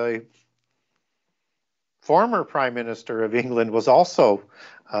Cameron, the former Prime Minister of England, was also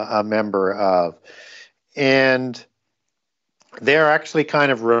a member of. And they're actually kind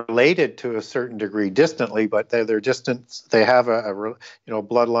of related to a certain degree, distantly, but they're distant. They have a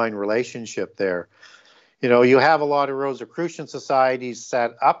bloodline relationship there. You have a lot of Rosicrucian societies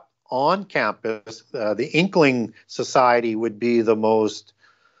set up on campus. The Inkling Society would be the most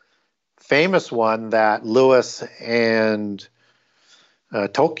famous one that Lewis and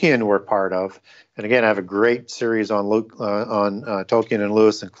Tolkien were part of. And again, I have a great series on Tolkien and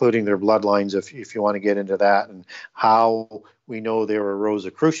Lewis, including their bloodlines, if you want to get into that and how we know they were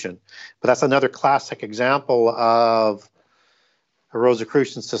Rosicrucian. But that's another classic example of a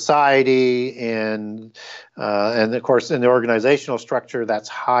Rosicrucian society, and of course, in the organizational structure, that's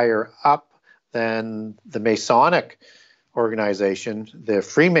higher up than the Masonic organization, the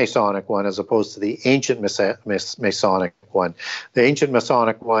Freemasonic one, as opposed to the ancient Masonic one. The ancient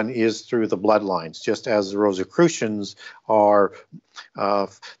Masonic one is through the bloodlines, just as the Rosicrucians are,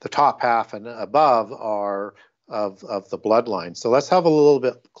 the top half and above are of the bloodline. So let's have a little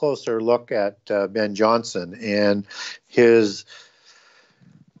bit closer look at Ben Johnson and his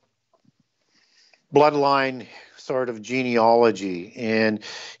bloodline sort of genealogy. And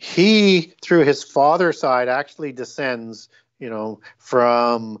he, through his father's side, actually descends,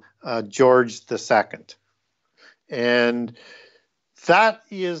 from George II. And that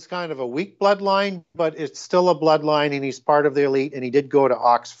is kind of a weak bloodline, but it's still a bloodline, and he's part of the elite, and he did go to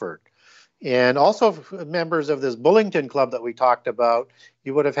Oxford. And also members of this Bullington Club that we talked about,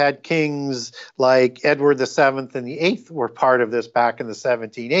 you would have had kings like Edward the Seventh and the Eighth were part of this back in the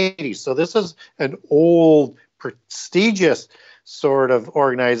 1780s. So this is an old, prestigious sort of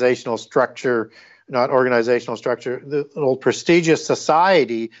organizational structure, not organizational structure, the old prestigious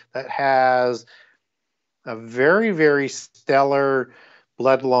society that has a very, very stellar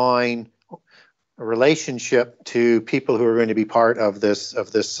bloodline relationship to people who are going to be part of this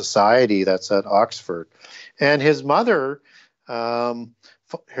society that's at Oxford. And his mother, her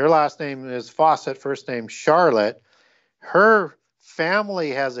last name is Fawcett, first name Charlotte. Her family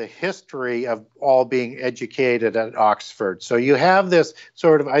has a history of all being educated at Oxford. So you have this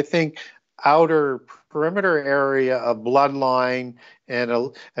sort of, I think, outer perimeter area of bloodline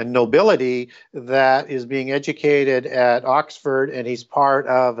and nobility that is being educated at Oxford, and he's part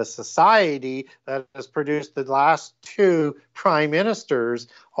of a society that has produced the last two prime ministers.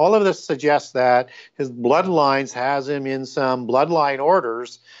 All of this suggests that his bloodlines has him in some bloodline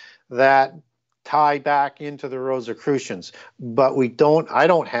orders that tie back into the Rosicrucians, but I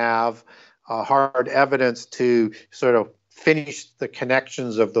don't have hard evidence to sort of finish the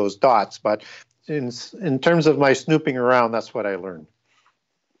connections of those dots. But in terms of my snooping around, that's what I learned.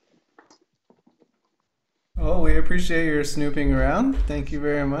 Oh, we appreciate your snooping around. Thank you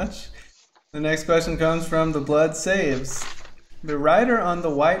very much. The next question comes from The Blood Saves. The rider on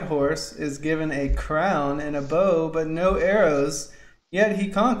the white horse is given a crown and a bow, but no arrows, yet he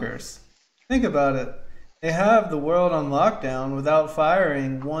conquers. Think about it. They have the world on lockdown without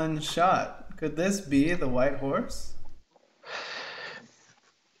firing one shot. Could this be the white horse?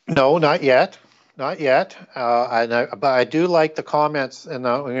 No, not yet. Not yet. But I do like the comments, and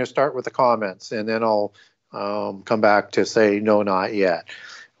I'm going to start with the comments, and then I'll come back to say no, not yet.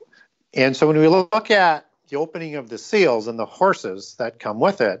 And so when we look at the opening of the seals and the horses that come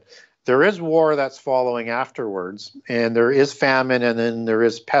with it, there is war that's following afterwards, and there is famine, and then there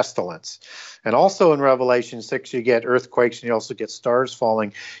is pestilence. And also in Revelation 6, you get earthquakes, and you also get stars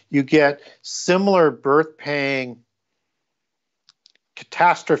falling. You get similar birth-paying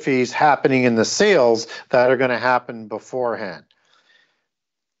catastrophes happening in the seals that are going to happen beforehand.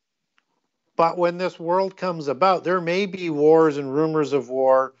 But when this world comes about, there may be wars and rumors of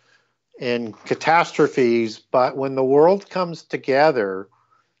war and catastrophes, but when the world comes together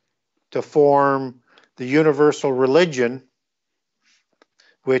to form the universal religion,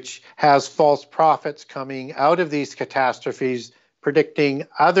 which has false prophets coming out of these catastrophes, predicting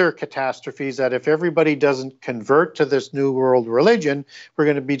other catastrophes, that if everybody doesn't convert to this new world religion, we're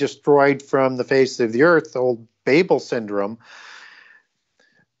going to be destroyed from the face of the earth, the old Babel syndrome.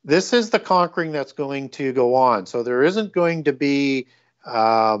 This is the conquering that's going to go on. So there isn't going to be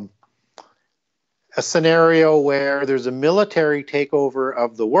a scenario where there's a military takeover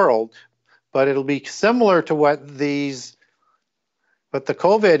of the world, but it'll be similar to what the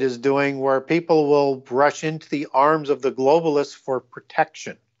COVID is doing, where people will rush into the arms of the globalists for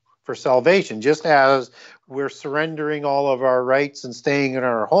protection, for salvation, just as we're surrendering all of our rights and staying in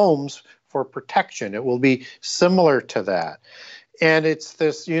our homes for protection. It will be similar to that. And it's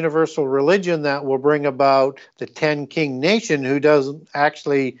this universal religion that will bring about the 10-king nation, who doesn't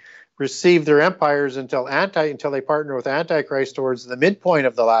actually receive their empires until they partner with Antichrist towards the midpoint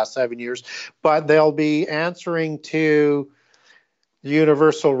of the last 7 years. But they'll be answering to the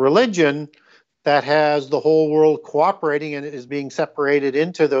universal religion that has the whole world cooperating, and it is being separated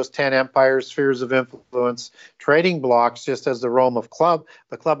into those 10 empires, spheres of influence, trading blocks, just as the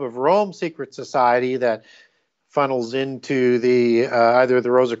Club of Rome secret society that funnels into the either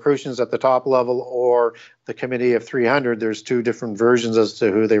the Rosicrucians at the top level or the Committee of 300. There's two different versions as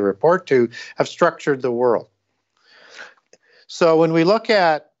to who they report to, have structured the world. So when we look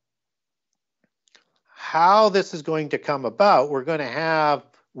at how this is going to come about, we're going to have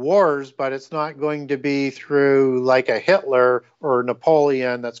wars, but it's not going to be through like a Hitler or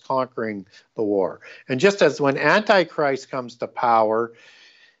Napoleon that's conquering the war. And just as when Antichrist comes to power,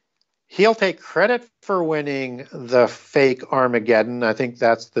 he'll take credit for winning the fake Armageddon. I think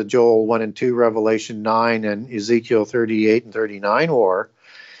that's the Joel 1 and 2, Revelation 9, and Ezekiel 38 and 39 war.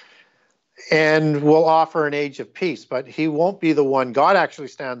 And will offer an age of peace, but he won't be the one. God actually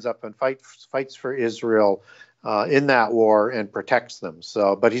stands up and fights for Israel in that war and protects them.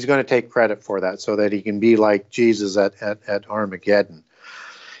 So, but he's going to take credit for that so that he can be like Jesus at Armageddon.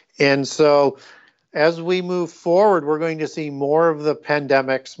 And so as we move forward, we're going to see more of the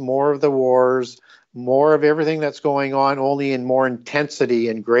pandemics, more of the wars, more of everything that's going on, only in more intensity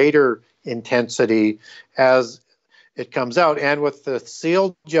and greater intensity as it comes out. And with the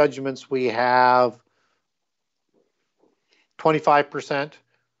sealed judgments, we have 25%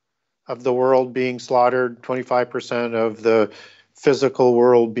 of the world being slaughtered, 25% of the physical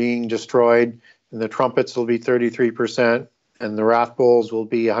world being destroyed, and the trumpets will be 33%, and the wrath bowls will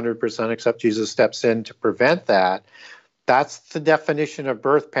be 100%, except Jesus steps in to prevent that. That's the definition of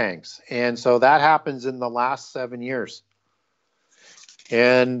birth pangs. And so that happens in the last 7 years.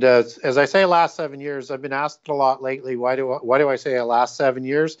 And as I say, last 7 years, I've been asked a lot lately, why do I say last 7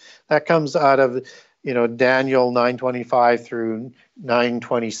 years? That comes out of, Daniel 9:25 through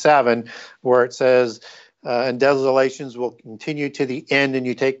 9:27, where it says, and desolations will continue to the end, and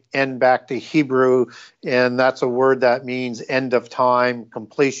you take end back to Hebrew, and that's a word that means end of time,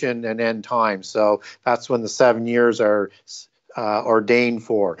 completion, and end time. So that's when the 7 years are ordained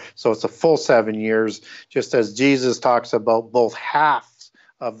for. So it's a full 7 years, just as Jesus talks about both halves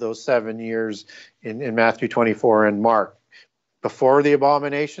of those 7 years in Matthew 24 and Mark. Before the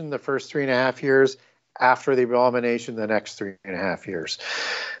abomination, the first 3.5 years. After the abomination, the next 3.5 years.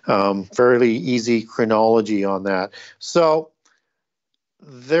 Fairly easy chronology on that. So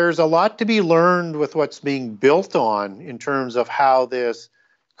there's a lot to be learned with what's being built on in terms of how this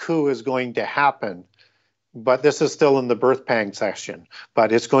coup is going to happen. But this is still in the birth pang section.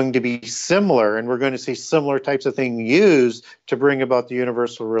 But it's going to be similar, and we're going to see similar types of things used to bring about the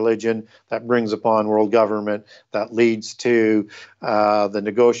universal religion that brings upon world government, that leads to the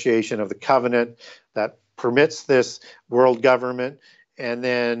negotiation of the covenant, that permits this world government, and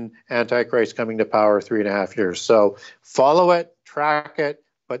then Antichrist coming to power 3.5 years. So follow it, track it,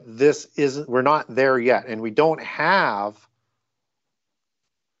 but we're not there yet. And we don't have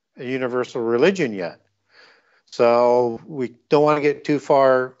a universal religion yet. So we don't want to get too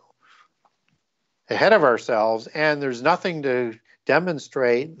far ahead of ourselves. And there's nothing to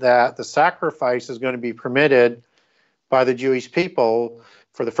demonstrate that the sacrifice is going to be permitted by the Jewish people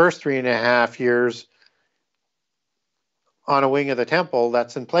for the first 3.5 years on a wing of the temple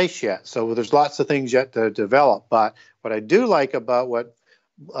that's in place yet. So there's lots of things yet to develop. But what I do like about what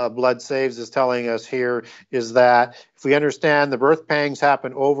Blood Saves is telling us here is that if we understand the birth pangs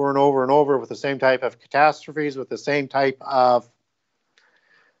happen over and over and over with the same type of catastrophes, with the same type of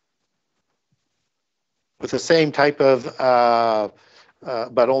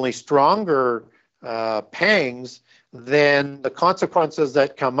but only stronger pangs, then the consequences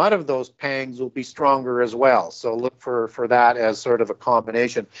that come out of those pangs will be stronger as well. So look for that as sort of a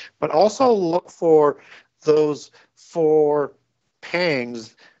combination. But also look for those 4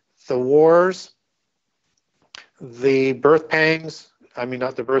 pangs: the wars, the birth pangs,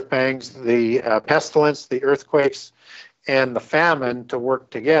 not the birth pangs, the pestilence, the earthquakes, and the famine to work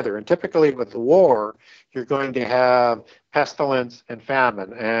together. And typically with the war, you're going to have pestilence and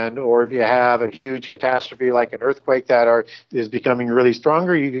famine, or if you have a huge catastrophe like an earthquake that is becoming really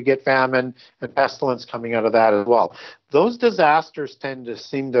stronger, you could get famine and pestilence coming out of that as well. Those disasters tend to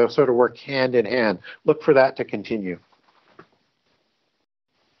seem to sort of work hand in hand. Look for that to continue.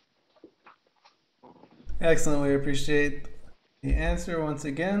 Excellent. We appreciate the answer once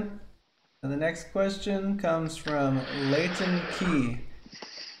again. And the next question comes from Leighton Key.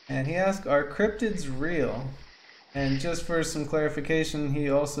 And he asked, are cryptids real? And just for some clarification, he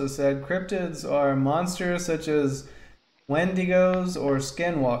also said cryptids are monsters such as Wendigos or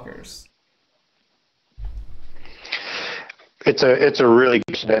skinwalkers. It's a really good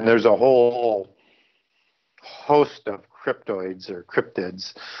question, and there's a whole host of cryptoids or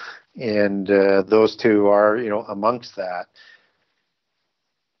cryptids, and those two are, amongst that.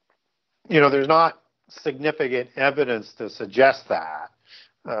 There's not significant evidence to suggest that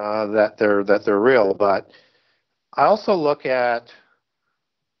they're real, but I also look at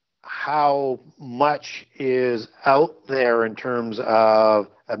how much is out there in terms of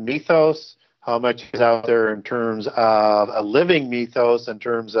a mythos, how much is out there in terms of a living mythos, in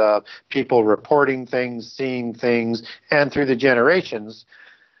terms of people reporting things, seeing things, and through the generations,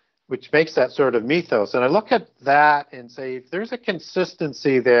 which makes that sort of mythos. And I look at that and say, if there's a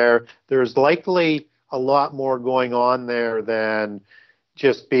consistency there, there's likely a lot more going on there than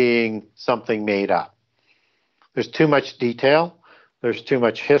just being something made up. There's too much detail, there's too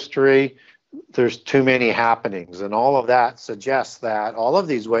much history, there's too many happenings, and all of that suggests that all of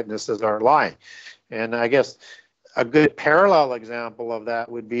these witnesses aren't lying. And I guess a good parallel example of that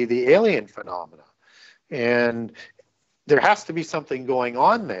would be the alien phenomena. And there has to be something going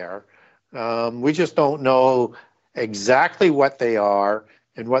on there. We just don't know exactly what they are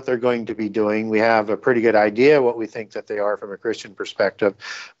and what they're going to be doing. We have a pretty good idea what we think that they are from a Christian perspective,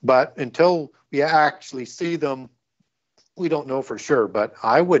 but until we actually see them, we don't know for sure. But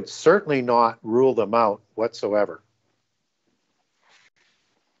I would certainly not rule them out whatsoever.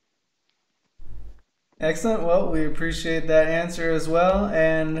 Excellent. Well, we appreciate that answer as well.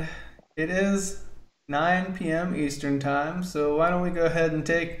 And it is 9 p.m. Eastern Time. So why don't we go ahead and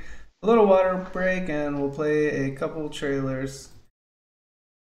take a little water break and we'll play a couple trailers.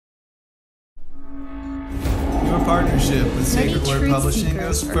 Your partnership with Sacred Word Publishing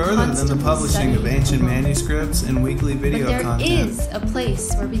goes further than the publishing of ancient manuscripts and weekly video content. But there is a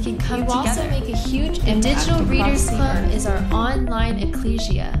place where we can come together. You also make a huge impact. Digital Readers Club is our online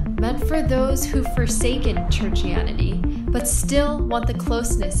ecclesia, meant for those who've forsaken churchianity, but still want the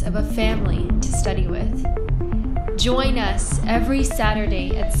closeness of a family to study with. Join us every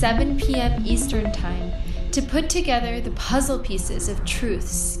Saturday at 7 p.m. Eastern Time to put together the puzzle pieces of truth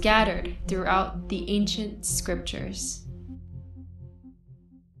scattered throughout the ancient scriptures.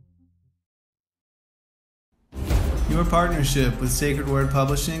 Your partnership with Sacred Word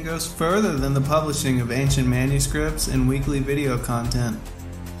Publishing goes further than the publishing of ancient manuscripts and weekly video content.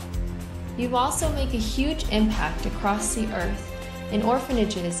 You also make a huge impact across the earth in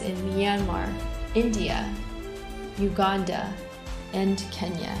orphanages in Myanmar, India, Uganda, and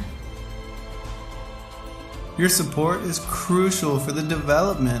Kenya. Your support is crucial for the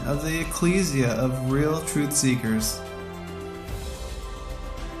development of the ecclesia of real truth seekers.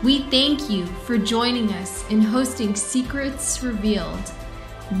 We thank you for joining us in hosting Secrets Revealed,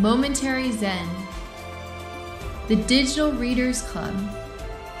 Momentary Zen, the Digital Readers Club,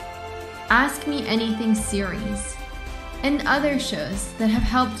 Ask Me Anything series, and other shows that have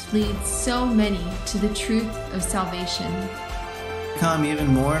helped lead so many to the truth of salvation. Become even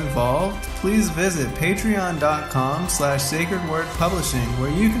more involved, please visit patreon.com/sacredwordpublishing,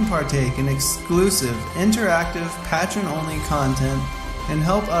 where you can partake in exclusive, interactive, patron-only content and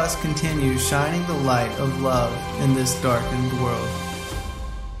help us continue shining the light of love in this darkened world.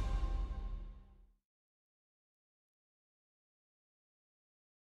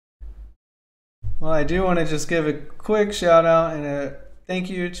 Well, I do want to just give a quick shout out and a thank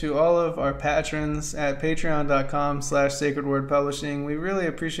you to all of our patrons at patreon.com/sacredwordpublishing. We really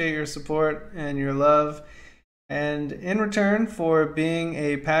appreciate your support and your love. And in return for being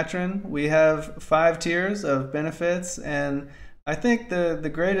a patron, we have 5 tiers of benefits. And I think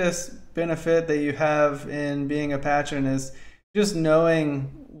the greatest benefit that you have in being a patron is just knowing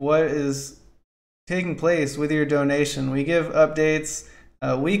what is taking place with your donation. We give updates,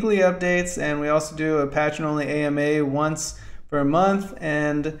 weekly updates, and we also do a patron-only AMA once per month.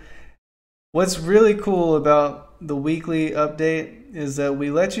 And what's really cool about the weekly update is that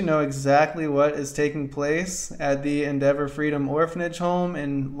we let you know exactly what is taking place at the Endeavor Freedom Orphanage Home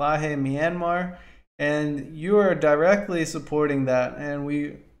in Lahe, Myanmar, and you are directly supporting that. And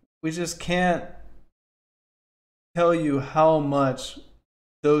we just can't tell you how much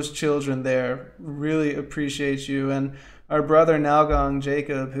those children there really appreciate you. And our brother Nalgong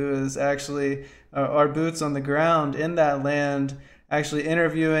Jacob, who is actually our boots on the ground in that land, actually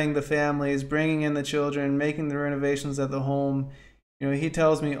interviewing the families, bringing in the children, making the renovations at the home. You know, he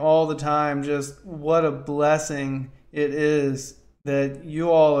tells me all the time just what a blessing it is that you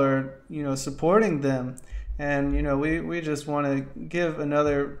all are, supporting them. And, we just want to give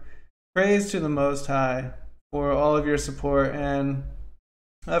another praise to the Most High for all of your support and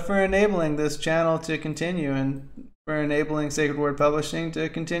for enabling this channel to continue, and for enabling Sacred Word Publishing to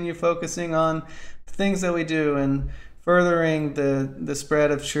continue focusing on the things that we do and furthering the spread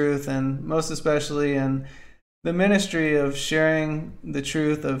of truth, and most especially in the ministry of sharing the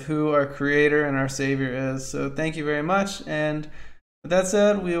truth of who our Creator and our Savior is. So thank you very much. And with that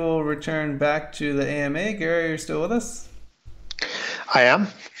said, we will return back to the AMA. Gary, you're still with us? I am.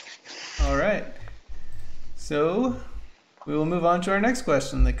 All right. So we will move on to our next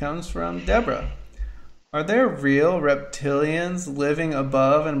question that comes from Deborah. Are there real reptilians living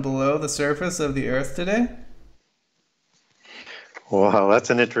above and below the surface of the earth today? Well, that's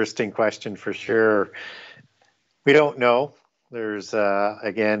an interesting question for sure. We don't know. There's,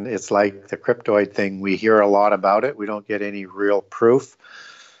 again, it's like the cryptoid thing. We hear a lot about it. We don't get any real proof.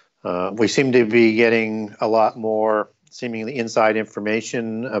 We seem to be getting a lot more seemingly inside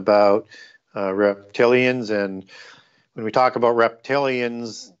information about reptilians. And when we talk about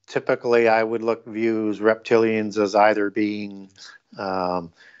reptilians, typically I would view reptilians as either being a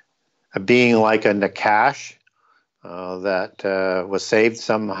being like a Nakash that was saved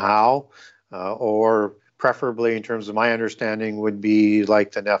somehow, or preferably, in terms of my understanding, would be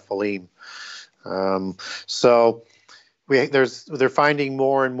like the Nephilim. So they're finding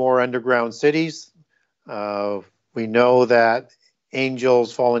more and more underground cities. We know that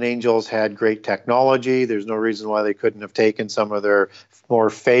angels, fallen angels, had great technology. There's no reason why they couldn't have taken some of their more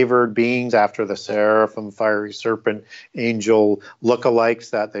favored beings after the seraphim, fiery serpent, angel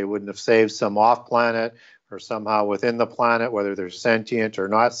lookalikes, that they wouldn't have saved some off planet or somehow within the planet, whether they're sentient or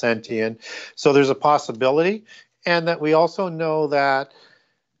not sentient. So there's a possibility. And that we also know that,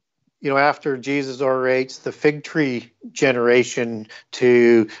 after Jesus orates the fig tree generation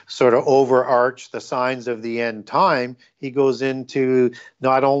to sort of overarch the signs of the end time, he goes into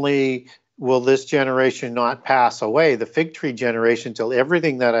not only will this generation not pass away, the fig tree generation, till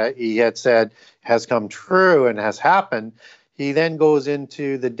everything that he had said has come true and has happened, he then goes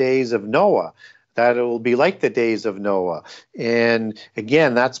into the days of Noah, that it will be like the days of Noah. And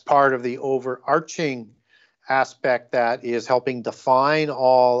again, that's part of the overarching aspect that is helping define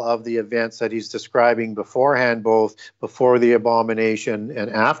all of the events that he's describing beforehand, both before the abomination and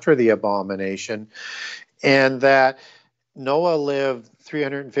after the abomination. And that Noah lived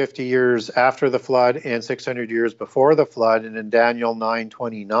 350 years after the flood and 600 years before the flood. And in Daniel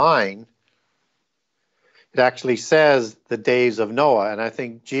 9:29, it actually says the days of Noah. And I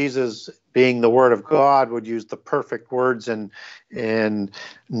think Jesus, being the Word of God, would use the perfect words and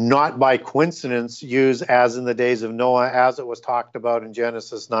not by coincidence use as in the days of Noah, as it was talked about in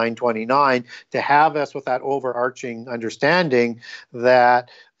Genesis 9:29, to have us with that overarching understanding that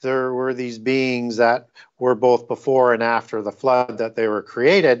there were these beings that were both before and after the flood, that they were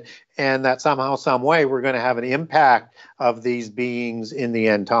created, and that somehow, some way, we're going to have an impact of these beings in the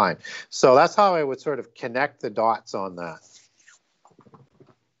end time. So that's how I would sort of connect the dots on that.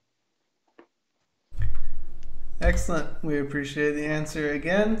 Excellent. We appreciate the answer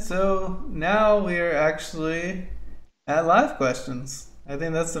again. So now we are actually at live questions. I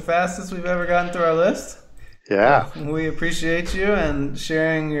think that's the fastest we've ever gotten through our list. Yeah. We appreciate you and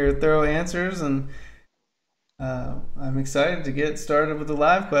sharing your thorough answers, and I'm excited to get started with the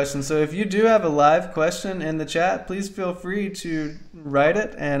live question. So if you do have a live question in the chat, please feel free to write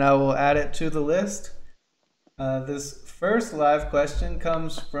it and I will add it to the list. This first live question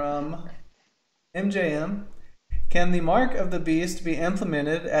comes from MJM. Can the mark of the beast be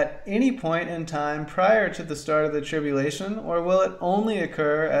implemented at any point in time prior to the start of the tribulation, or will it only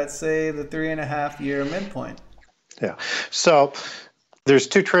occur at, say, the 3.5-year midpoint? Yeah. So there's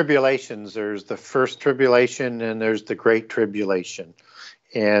two tribulations. There's the first tribulation and there's the great tribulation.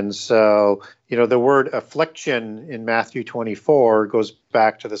 And so, the word affliction in Matthew 24 goes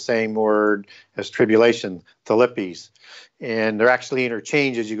back to the same word as tribulation, thalipes. And they're actually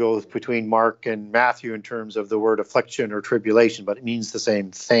interchanged as you go between Mark and Matthew in terms of the word affliction or tribulation, but it means the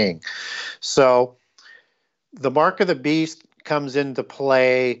same thing. So the mark of the beast comes into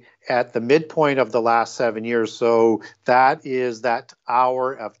play at the midpoint of the last 7 years. So that is that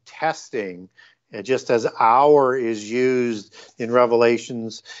hour of testing. And just as hour is used in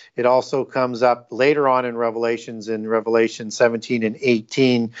Revelations, it also comes up later on in Revelation 17 and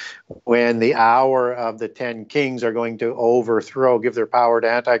 18, when the hour of the 10 kings are going to give their power to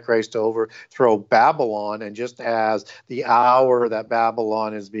Antichrist to overthrow Babylon. And just as the hour that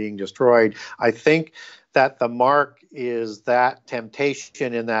Babylon is being destroyed, I think that the mark is that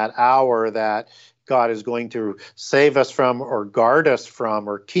temptation in that hour that God is going to save us from, or guard us from,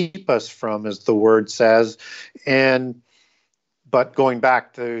 or keep us from, as the word says. But going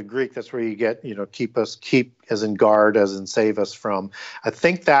back to Greek, that's where you get, keep as in guard, as in save us from. I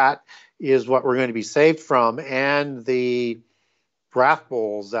think that is what we're going to be saved from, and the wrath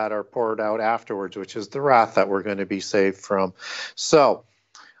bowls that are poured out afterwards, which is the wrath that we're going to be saved from. So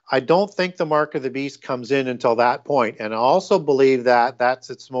I don't think the mark of the beast comes in until that point. And I also believe that that's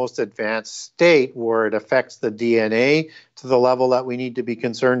its most advanced state, where it affects the DNA to the level that we need to be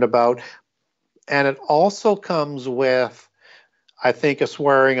concerned about. And it also comes with, I think, a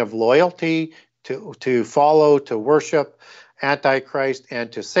swearing of loyalty to follow, to worship Antichrist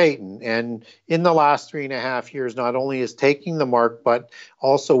and to Satan. And in the last 3.5 years, not only is taking the mark, but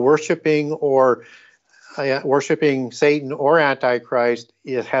also worshiping Satan or Antichrist,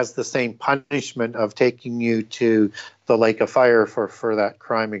 it has the same punishment of taking you to the lake of fire for that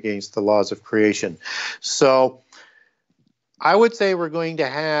crime against the laws of creation. So I would say we're going to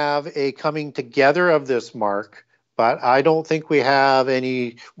have a coming together of this mark, but I don't think we have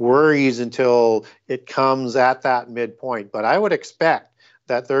any worries until it comes at that midpoint. But I would expect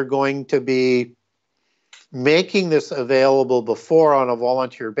that they're going to be making this available before on a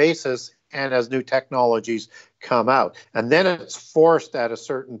volunteer basis, and as new technologies come out. And then it's forced at a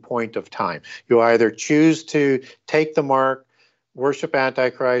certain point of time. You either choose to take the mark, worship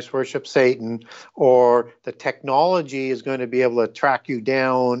Antichrist, worship Satan, or the technology is going to be able to track you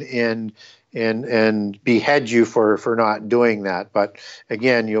down and and behead you for not doing that. But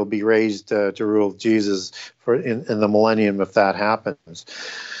again, you'll be raised to rule with Jesus in the millennium if that happens.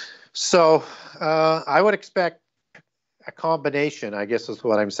 So I would expect a combination, I guess is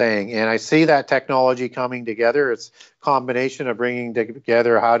what I'm saying. And I see that technology coming together. It's a combination of bringing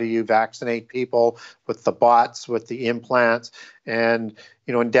together how do you vaccinate people with the bots, with the implants. And,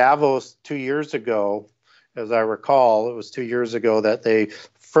 in Davos 2 years ago, as I recall, it was 2 years ago that they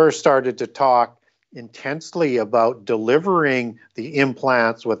first started to talk intensely about delivering the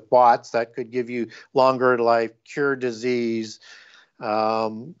implants with bots that could give you longer life, cure disease,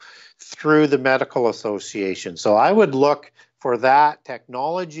 through the medical association. So I would look for that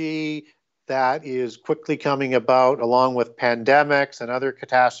technology that is quickly coming about, along with pandemics and other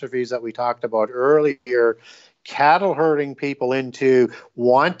catastrophes that we talked about earlier, cattle herding people into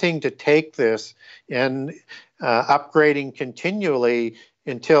wanting to take this and upgrading continually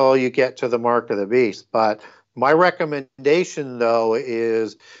until you get to the mark of the beast. But my recommendation, though,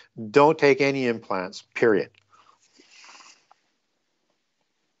 is don't take any implants, period.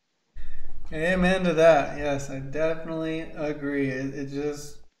 Amen to that. Yes, I definitely agree. It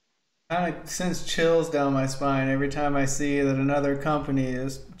just kind of sends chills down my spine every time I see that another company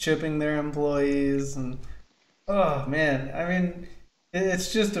is chipping their employees. And oh man, I mean,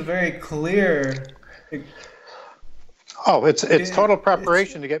 it's just a very clear. It's total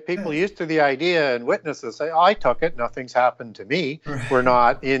preparation to get people used to the idea, and witnesses say, I took it, nothing's happened to me. Right. We're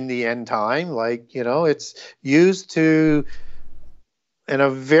not in the end time. It's used to, in a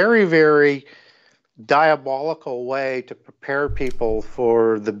very, very diabolical way, to prepare people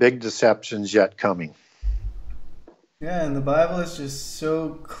for the big deceptions yet coming. Yeah, and the Bible is just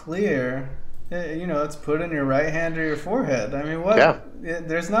so clear. It's put in your right hand or your forehead. I mean, what? Yeah.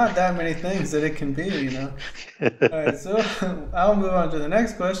 There's not that many things that it can be, All right, so I'll move on to the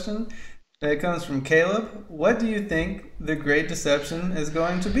next question. It comes from Caleb. What do you think the Great Deception is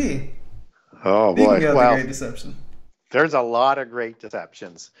going to be? Oh, boy. The Great Deception. There's a lot of great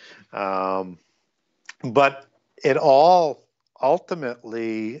deceptions. But it all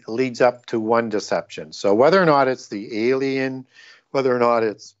ultimately leads up to one deception. So whether or not it's the alien, whether or not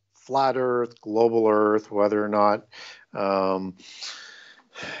it's flat Earth, global Earth, whether or not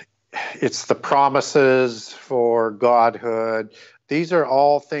it's the promises for godhood, these are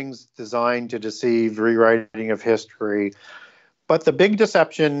all things designed to deceive, rewriting of history. But the big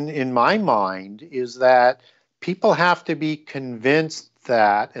deception in my mind is that people have to be convinced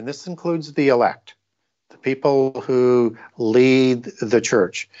that, and this includes the elect, the people who lead the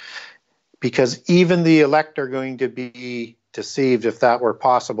church, because even the elect are going to be deceived if that were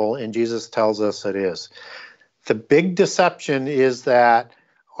possible, and Jesus tells us it is. The big deception is that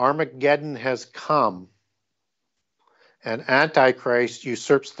Armageddon has come and Antichrist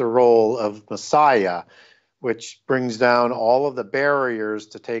usurps the role of Messiah, which brings down all of the barriers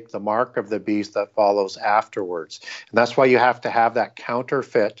to take the mark of the beast that follows afterwards. And that's why you have to have that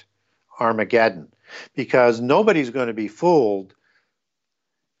counterfeit Armageddon, because nobody's going to be fooled,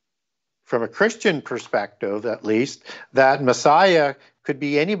 from a Christian perspective at least, that Messiah could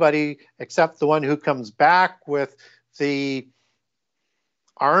be anybody except the one who comes back with the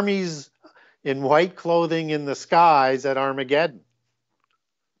armies in white clothing in the skies at Armageddon.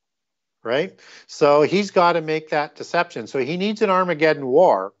 Right? So he's got to make that deception. So he needs an Armageddon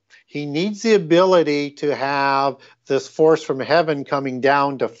war. He needs the ability to have this force from heaven coming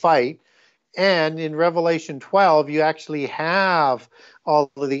down to fight. And in Revelation 12, you actually have all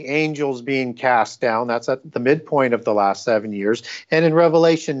of the angels being cast down. That's at the midpoint of the last 7 years. And in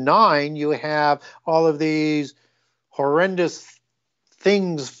Revelation 9, you have all of these horrendous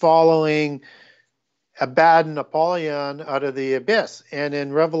things following Abaddon, Apollyon out of the abyss. And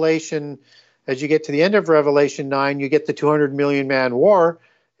in Revelation, as you get to the end of Revelation 9, you get the 200 million man war.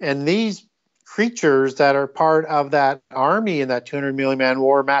 And these creatures that are part of that army in that 200 million man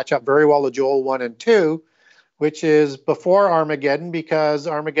war match up very well to Joel 1 and 2, which is before Armageddon, because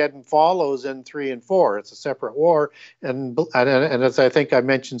Armageddon follows in 3 and 4. It's a separate war. And as I think I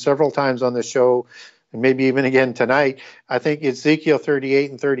mentioned several times on the show, and maybe even again tonight, I think Ezekiel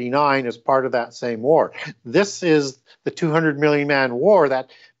 38 and 39 is part of that same war. This is the 200 million man war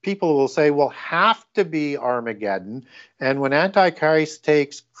that people will say will have to be Armageddon. And when Antichrist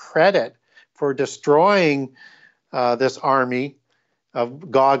takes credit for destroying this army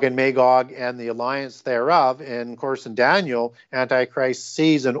of Gog and Magog and the alliance thereof, and of course in Daniel, Antichrist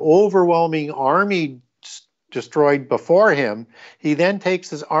sees an overwhelming army destroyed before him. He then takes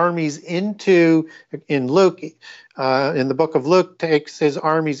his armies into, in Luke, in the book of Luke, takes his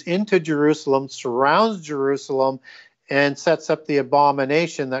armies into Jerusalem, surrounds Jerusalem, and sets up the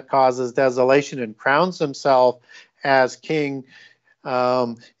abomination that causes desolation and crowns himself as king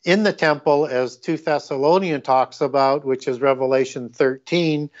in the temple, as 2 Thessalonians talks about, which is Revelation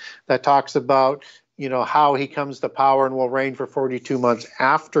 13, that talks about, how he comes to power and will reign for 42 months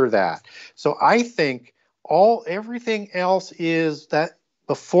after that. So I think everything else is that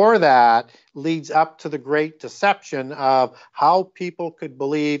before that leads up to the great deception of how people could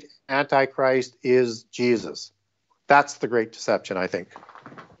believe Antichrist is Jesus. That's the great deception, I think.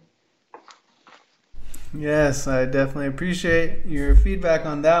 Yes, I definitely appreciate your feedback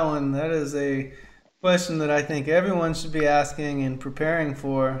on that one. That is a question that I think everyone should be asking and preparing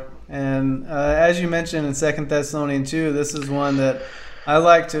for. And as you mentioned in 2 Thessalonians 2, this is one that I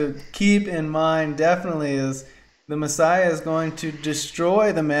like to keep in mind definitely, is the Messiah is going to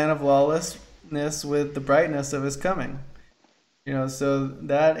destroy the man of lawlessness with the brightness of his coming. So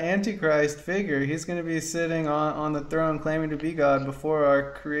that Antichrist figure, he's going to be sitting on the throne claiming to be God before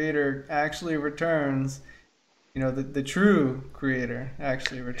our Creator actually returns. The true Creator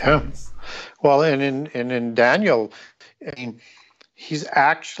actually returns. Yeah. Well, and in Daniel, he's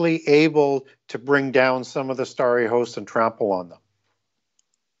actually able to bring down some of the starry hosts and trample on them.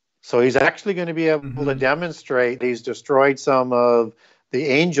 So he's actually going to be able to demonstrate he's destroyed some of the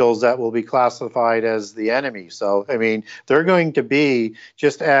angels that will be classified as the enemy. So, they're going to be,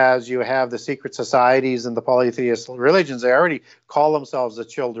 just as you have the secret societies and the polytheist religions, they already call themselves the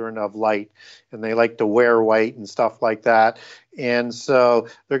children of light, and they like to wear white and stuff like that. And so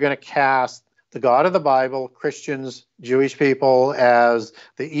they're going to cast the God of the Bible, Christians, Jewish people, as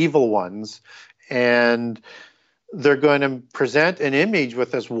the evil ones. And they're going to present an image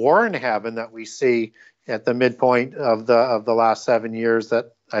with this war in heaven that we see at the midpoint of the last 7 years,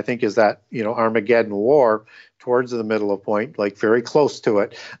 that I think is that Armageddon war, towards the middle of point, like very close to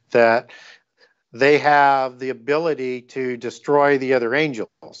it, that they have the ability to destroy the other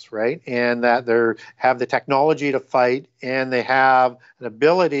angels, right? And that they have the technology to fight, and they have an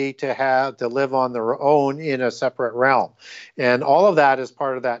ability to live on their own in a separate realm. And all of that is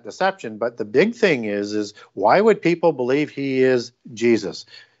part of that deception. But the big thing is why would people believe he is Jesus?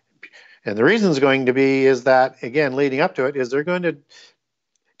 And the reason is going to be is that, again, leading up to it, is they're going to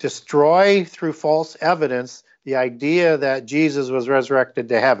destroy through false evidence the idea that Jesus was resurrected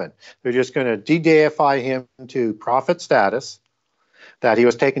to heaven. They're just going to de-deify him to prophet status, that he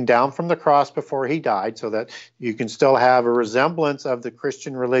was taken down from the cross before he died, so that you can still have a resemblance of the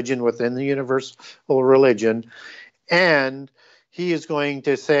Christian religion within the universal religion. And he is going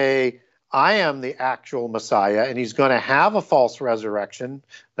to say, I am the actual Messiah, and he's going to have a false resurrection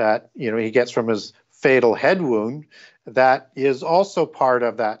that he gets from his fatal head wound. That is also part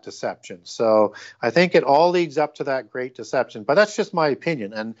of that deception. So I think it all leads up to that great deception. But that's just my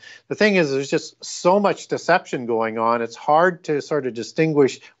opinion. And the thing is, there's just so much deception going on. It's hard to sort of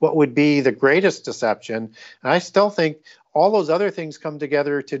distinguish what would be the greatest deception. And I still think all those other things come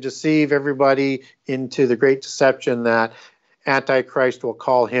together to deceive everybody into the great deception that Antichrist will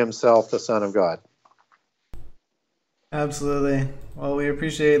call himself the Son of God. Absolutely. Well, we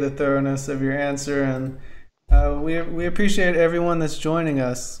appreciate the thoroughness of your answer, and we appreciate everyone that's joining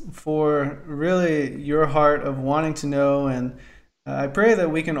us for really your heart of wanting to know. And I pray that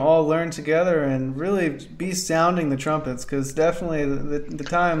we can all learn together and really be sounding the trumpets, because definitely the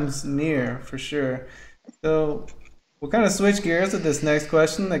time's near for sure. So we'll kind of switch gears with this next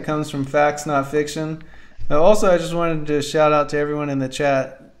question that comes from Facts Not Fiction. Also, I just wanted to shout out to everyone in the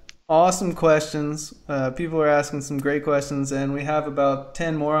chat. Awesome questions. People are asking some great questions, and we have about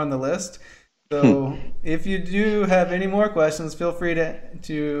 10 more on the list. So if you do have any more questions, feel free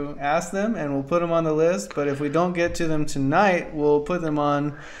to ask them, and we'll put them on the list. But if we don't get to them tonight, we'll put them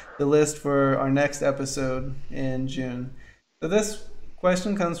on the list for our next episode in June. So this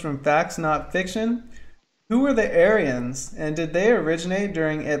question comes from Facts Not Fiction. Who were the Aryans, and did they originate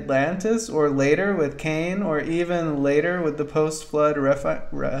during Atlantis or later with Cain, or even later with the post-flood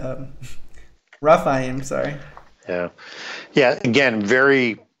Rephaim? Sorry. Yeah. Again,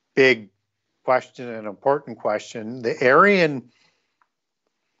 very big question, an important question. The Aryan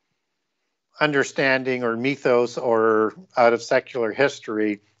understanding or mythos, or out of secular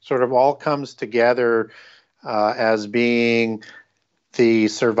history, sort of all comes together as being the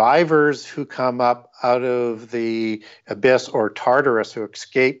survivors who come up out of the abyss, or Tartarus, who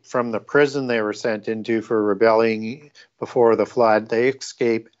escaped from the prison they were sent into for rebelling before the flood. They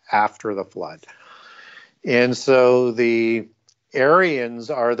escape after the flood. And so the Aryans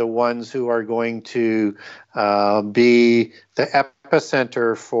are the ones who are going to be the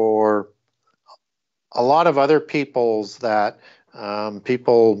epicenter for a lot of other peoples that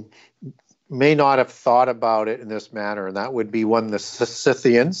people may not have thought about it in this manner, and that would be one, the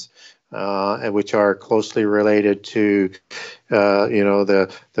Scythians, which are closely related to,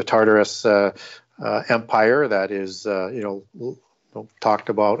 the Tartarus Empire that is, talked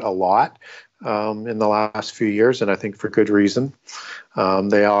about a lot in the last few years, and I think for good reason.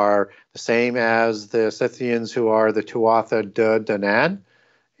 They are the same as the Scythians, who are the Tuatha De Danann,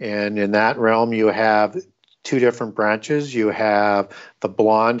 and in that realm you have two different branches. You have the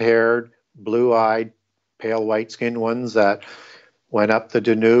blonde-haired, blue-eyed, pale white-skinned ones that went up the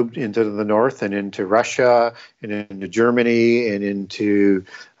Danube into the north and into Russia and into Germany and into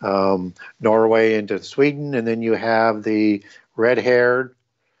Norway, into Sweden. And then you have the red-haired,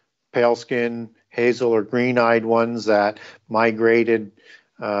 pale-skinned, hazel or green-eyed ones that migrated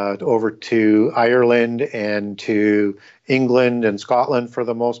over to Ireland and to England and Scotland for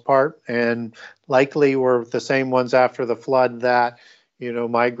the most part, and likely were the same ones after the flood that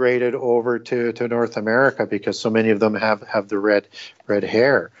migrated over to North America, because so many of them have the red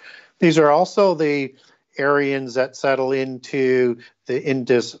hair. These are also the Aryans that settle into the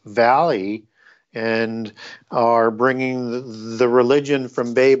Indus Valley and are bringing the religion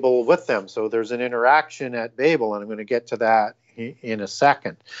from Babel with them. So there's an interaction at Babel, and I'm going to get to that in a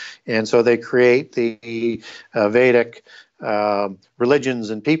second. And so they create the Vedic religions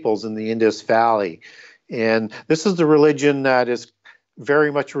and peoples in the Indus Valley. And this is the religion that is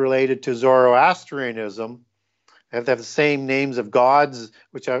very much related to Zoroastrianism. They have the same names of gods,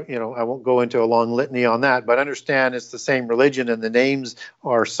 which I won't go into a long litany on that, but understand it's the same religion and the names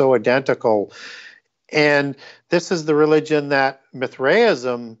are so identical. And this is the religion that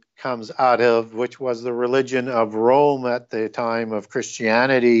Mithraism comes out of, which was the religion of Rome at the time of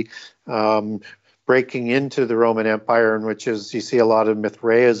Christianity breaking into the Roman Empire, in which is you see a lot of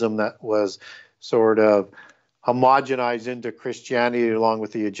Mithraism that was sort of homogenized into Christianity along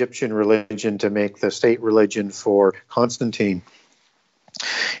with the Egyptian religion to make the state religion for Constantine.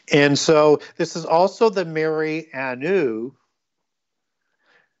 And so this is also the Mary Anu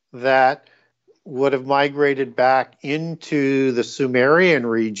that would have migrated back into the Sumerian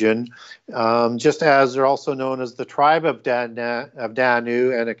region, just as they're also known as the tribe of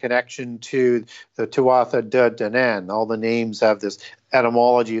Danu, and a connection to the Tuatha De Danann. All the names have this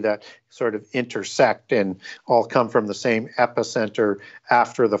etymology that sort of intersect and all come from the same epicenter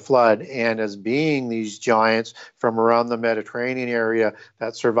after the flood, and as being these giants from around the Mediterranean area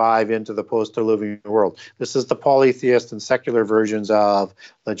that survive into the post-Diluvian world. This is the polytheist and secular versions of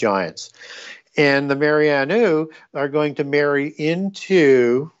the giants. And the Mary Anu are going to marry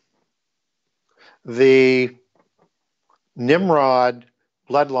into the Nimrod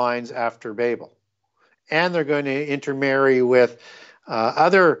bloodlines after Babel. And they're going to intermarry with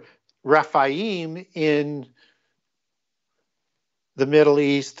other Rephaim in the Middle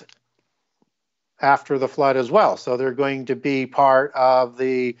East after the flood as well. So they're going to be part of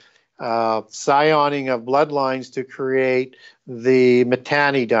the scioning of bloodlines to create the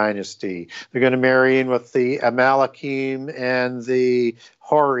Mitanni dynasty. They're going to marry in with the Amalekim and the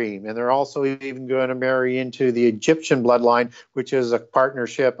Horim, and they're also even going to marry into the Egyptian bloodline, which is a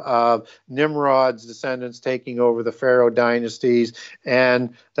partnership of Nimrod's descendants taking over the Pharaoh dynasties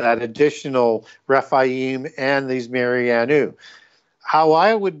and that additional Rephaim and these Mary Anu. How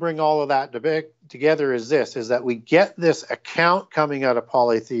I would bring all of that together is that we get this account coming out of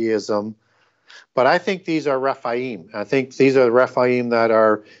polytheism, but I think these are Rephaim. I think these are the Rephaim that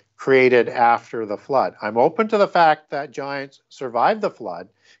are created after the flood. I'm open to the fact that giants survived the flood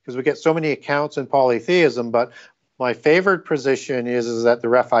because we get so many accounts in polytheism, but my favorite position is that the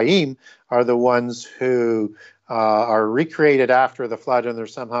Rephaim are the ones who are recreated after the flood, and they're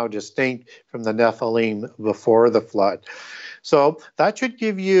somehow distinct from the Nephilim before the flood. So that should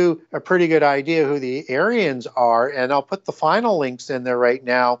give you a pretty good idea who the Aryans are, and I'll put the final links in there right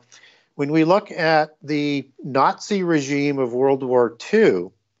now. When we look at the Nazi regime of World War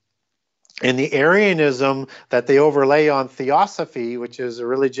II and the Aryanism that they overlay on Theosophy, which is a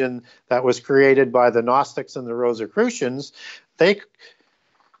religion that was created by the Gnostics and the Rosicrucians, they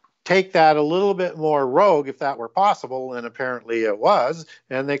take that a little bit more rogue, if that were possible, and apparently it was,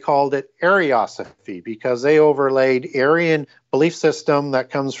 and they called it Ariosophy because they overlaid Aryan belief system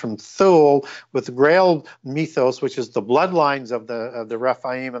that comes from Thule with Grail mythos, which is the bloodlines of the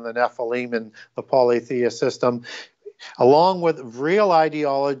Rephaim and the Nephilim and the polytheist system, along with real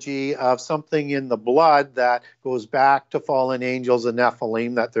ideology of something in the blood that goes back to fallen angels and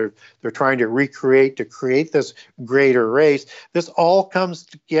Nephilim that they're trying to recreate to create this greater race. This all comes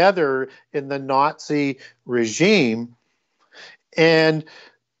together in the Nazi regime, and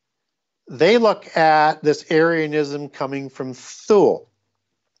they look at this Aryanism coming from Thule.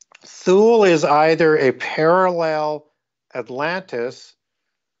 Thule is either a parallel Atlantis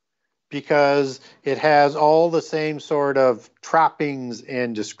because it has all the same sort of trappings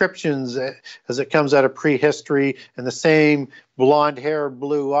and descriptions as it comes out of prehistory, and the same blonde hair,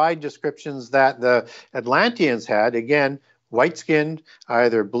 blue-eyed descriptions that the Atlanteans had. Again, white-skinned,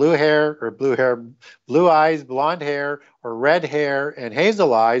 either blue eyes, blonde hair, or red hair and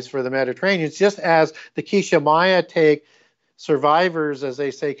hazel eyes for the Mediterranean. It's just as the Quiché Maya take survivors, as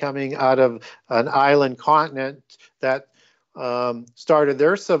they say, coming out of an island continent that started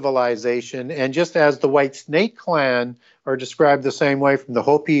their civilization, and just as the White Snake Clan are described the same way from the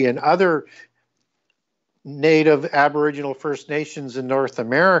Hopi and other native Aboriginal First Nations in North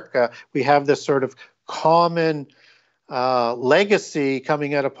America, we have this sort of common legacy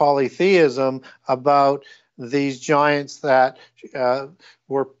coming out of polytheism about these giants that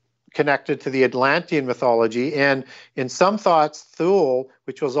were connected to the Atlantean mythology. And in some thoughts, Thule,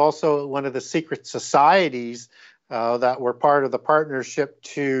 which was also one of the secret societies that were part of the partnership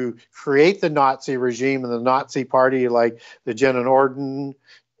to create the Nazi regime and the Nazi party, like the Germanen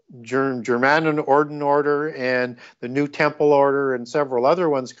Orden Order and the New Temple Order and several other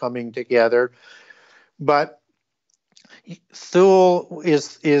ones coming together. But Thule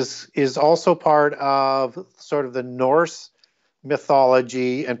is also part of sort of the Norse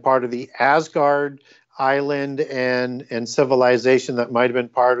mythology and part of the Asgard island and civilization that might have been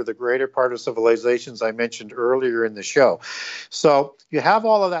part of the greater part of civilizations I mentioned earlier in the show. So you have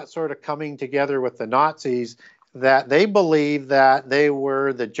all of that sort of coming together with the Nazis, that they believe that they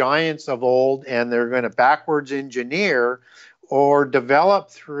were the giants of old and they're going to backwards engineer or develop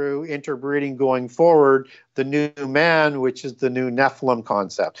through interbreeding going forward the new man, which is the new Nephilim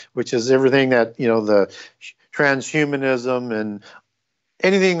concept, which is everything that, the transhumanism and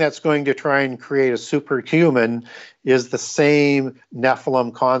anything that's going to try and create a superhuman is the same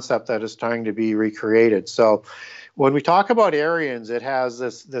Nephilim concept that is trying to be recreated. So when we talk about Aryans, it has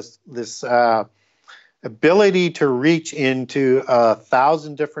this ability to reach into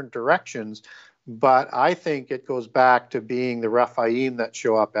 1,000 different directions, but I think it goes back to being the Rephaim that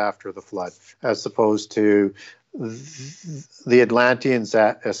show up after the flood, as opposed to the Atlanteans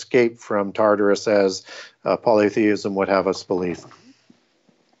that escaped from Tartarus, as polytheism would have us believe.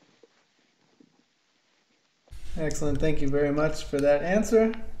 Excellent. Thank you very much for that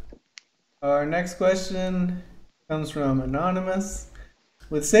answer. Our next question comes from Anonymous.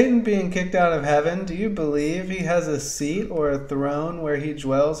 With Satan being kicked out of heaven, do you believe he has a seat or a throne where he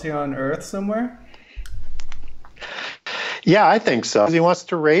dwells here on earth somewhere? Yeah, I think so. He wants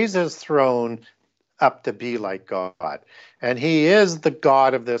to raise his throne up to be like God. And he is the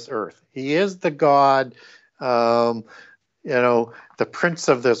God of this earth. He is the God, the prince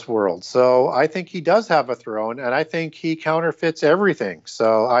of this world. So I think he does have a throne, and I think he counterfeits everything.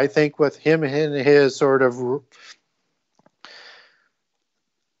 So I think with him and his sort of,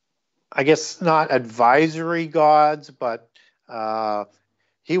 I guess not advisory gods, but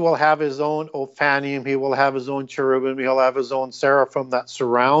he will have his own Ophanium, he will have his own cherubim, he'll have his own seraphim that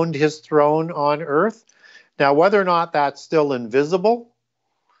surround his throne on earth. Now, whether or not that's still invisible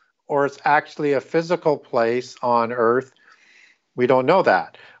or it's actually a physical place on earth, we don't know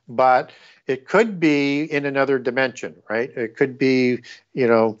that. But it could be in another dimension, right? It could be,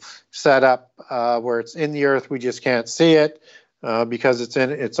 set up where it's in the earth, we just can't see it because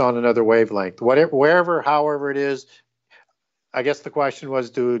it's on another wavelength. Wherever, however it is, I guess the question was,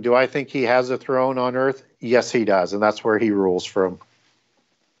 do I think he has a throne on earth? Yes, he does, and that's where he rules from.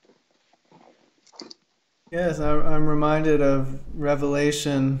 Yes, I'm reminded of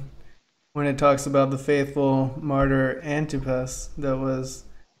Revelation when it talks about the faithful martyr Antipas that was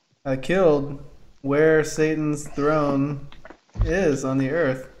killed where Satan's throne is on the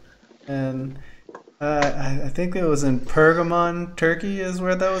earth. And I think it was in Pergamon, Turkey is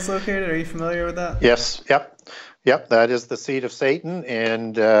where that was located. Are you familiar with that? Yes, yep, that is the seat of Satan,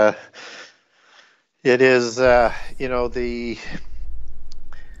 and it is, the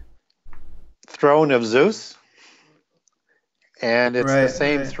throne of Zeus. And it's the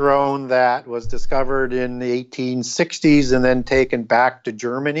same throne that was discovered in the 1860s and then taken back to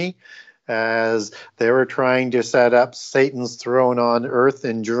Germany as they were trying to set up Satan's throne on earth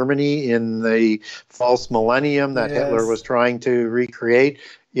in Germany in the false millennium that Hitler was trying to recreate.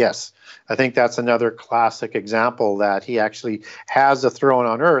 Yes, I think that's another classic example that he actually has a throne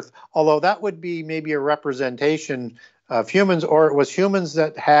on earth, although that would be maybe a representation of humans, or it was humans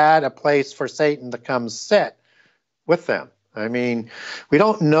that had a place for Satan to come sit with them. I mean, we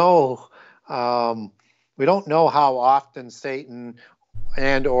don't know how often Satan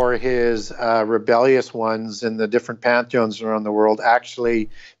and or his rebellious ones in the different pantheons around the world actually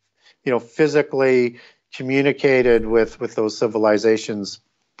physically communicated with those civilizations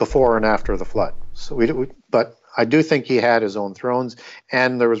before and after the flood. So but I do think he had his own thrones,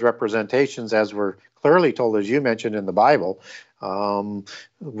 and there was representations, as were clearly told, as you mentioned in the Bible,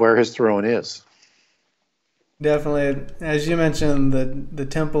 where his throne is. Definitely, as you mentioned, the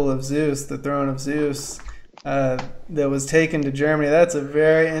temple of Zeus, the throne of Zeus, that was taken to Germany. That's a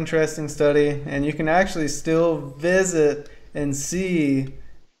very interesting study, and you can actually still visit and see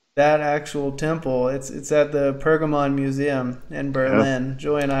that actual temple. It's at the Pergamon Museum in Berlin. Yeah.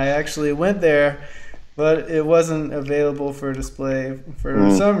 Joy and I actually went there, but it wasn't available for display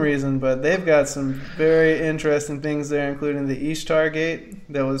for some reason. But they've got some very interesting things there, including the Ishtar Gate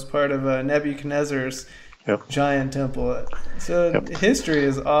that was part of Nebuchadnezzar's giant temple. So history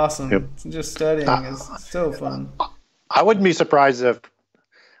is awesome. Just studying is so fun. I wouldn't be surprised if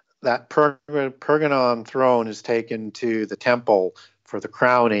that Pergamon throne is taken to the temple for the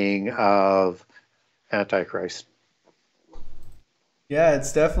crowning of Antichrist. Yeah,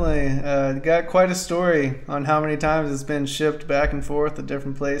 it's definitely got quite a story on how many times it's been shipped back and forth to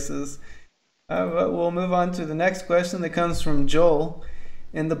different places. But we'll move on to the next question that comes from Joel.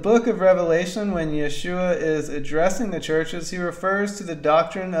 In the book of Revelation, when Yeshua is addressing the churches, he refers to the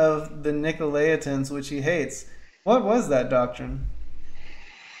doctrine of the Nicolaitans, which he hates. What was that doctrine?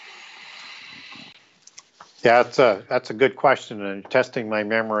 Yeah, that's a good question, and testing my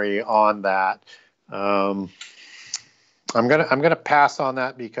memory on that. I'm gonna pass on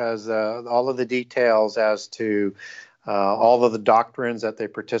that because all of the details as to all of the doctrines that they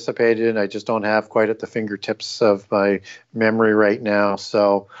participated in, I just don't have quite at the fingertips of my memory right now.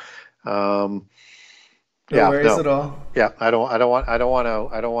 So, no worries at all. Yeah, I don't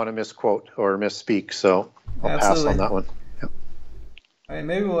want to misquote or misspeak. So I'll pass on that one. All right,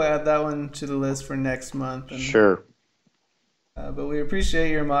 maybe we'll add that one to the list for next month. Sure. But we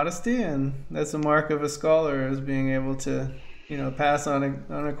appreciate your modesty, and that's a mark of a scholar, is being able to, pass on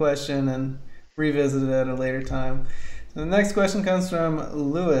a question and revisit it at a later time. So the next question comes from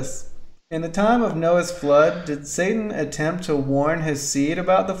Lewis. In the time of Noah's flood, did Satan attempt to warn his seed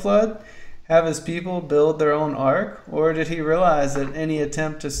about the flood, have his people build their own ark, or did he realize that any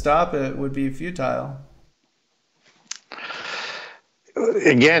attempt to stop it would be futile?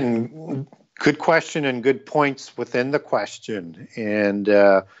 Again, good question and good points within the question. And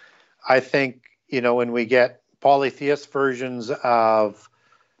I think, when we get polytheist versions of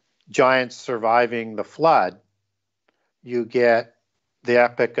giants surviving the flood, you get the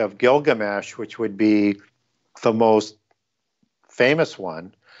Epic of Gilgamesh, which would be the most famous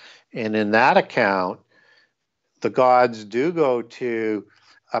one. And in that account, the gods do go to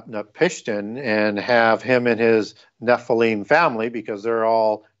Utnapishtim and have him and his Nephilim family, because they're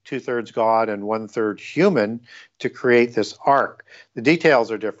all 2/3 God and 1/3 human, to create this ark. The details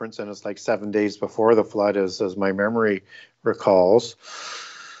are different, and it's like 7 days before the flood, as my memory recalls.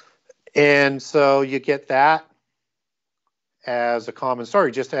 And so you get that as a common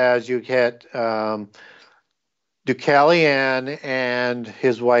story, just as you get Deucalion and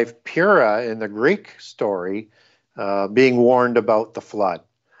his wife Pyrrha in the Greek story being warned about the flood.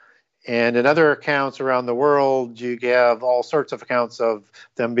 And in other accounts around the world, you have all sorts of accounts of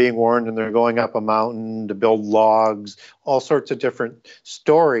them being warned, and they're going up a mountain to build logs, all sorts of different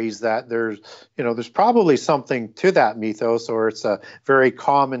stories that there's probably something to that mythos, or it's a very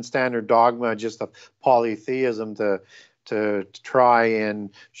common standard dogma just of polytheism to try and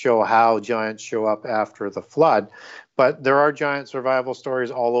show how giants show up after the flood. But there are giant survival stories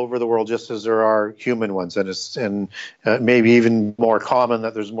all over the world, just as there are human ones, and maybe even more common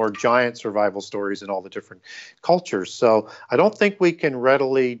that there's more giant survival stories in all the different cultures. So I don't think we can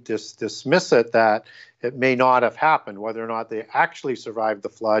readily dismiss it that it may not have happened. Whether or not they actually survived the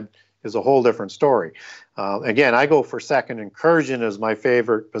flood is a whole different story. Again, I go for second incursion as my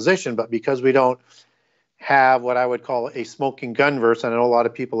favorite position, but because we don't have what I would call a smoking gun verse, and I know a lot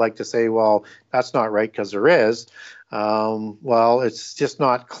of people like to say, well, that's not right, because there is. Well, it's just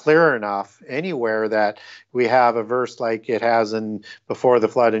not clear enough anywhere that we have a verse like it has in before the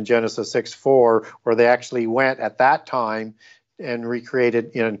flood in Genesis 6:4, where they actually went at that time and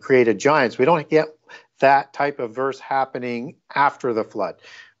recreated, and created giants. We don't get that type of verse happening after the flood.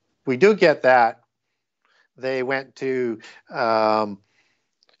 We do get that they went to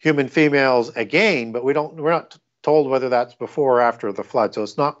human females again, but we're not told whether that's before or after the flood. So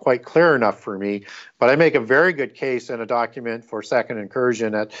it's not quite clear enough for me, but I make a very good case in a document for second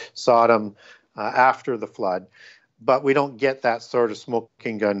incursion at Sodom after the flood, but we don't get that sort of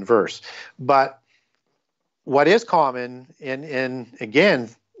smoking gun verse. But what is common in again,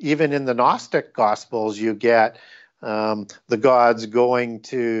 even in the Gnostic Gospels, you get the gods going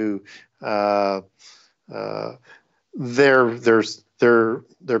to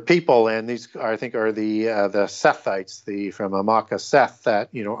their people, and these I think are the Sethites, from Amaka Seth, that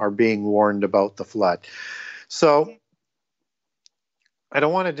are being warned about the flood. So I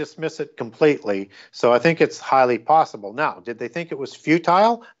don't want to dismiss it completely. So I think it's highly possible. Now, did they think it was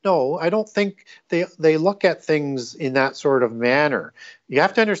futile? No, I don't think they look at things in that sort of manner. You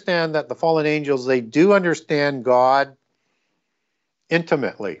have to understand that the fallen angels, they do understand God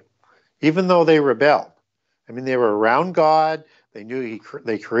intimately, even though they rebelled. I mean, they were around God. They knew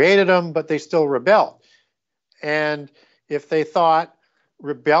they created them, but they still rebelled. And if they thought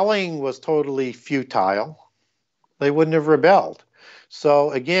rebelling was totally futile, they wouldn't have rebelled.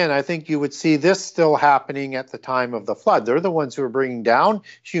 So again, I think you would see this still happening at the time of the flood. They're the ones who are bringing down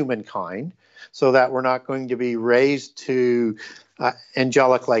humankind so that we're not going to be raised to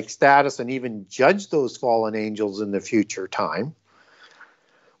angelic-like status and even judge those fallen angels in the future time.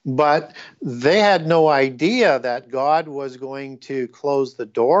 But they had no idea that God was going to close the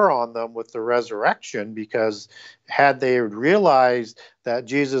door on them with the resurrection, because had they realized that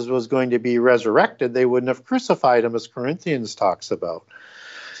Jesus was going to be resurrected, they wouldn't have crucified him, as Corinthians talks about.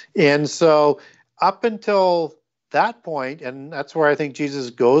 And so up until that point, and that's where I think Jesus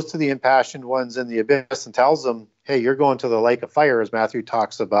goes to the impassioned ones in the abyss and tells them, hey, you're going to the lake of fire, as Matthew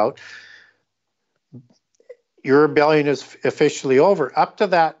talks about. Your rebellion is officially over. Up to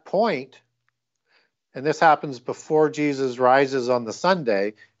that point, and this happens before Jesus rises on the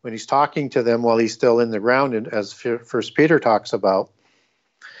Sunday, when he's talking to them while he's still in the ground, and as First Peter talks about.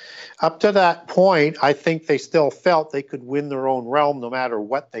 Up to that point, I think they still felt they could win their own realm no matter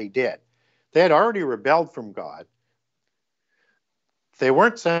what they did. They had already rebelled from God. They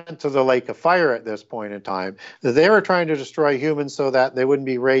weren't sent to the lake of fire at this point in time. They were trying to destroy humans so that they wouldn't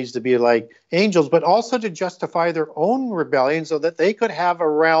be raised to be like angels, but also to justify their own rebellion so that they could have a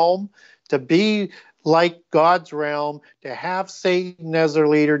realm to be like God's realm, to have Satan as their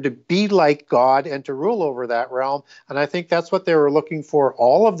leader, to be like God and to rule over that realm. And I think that's what they were looking for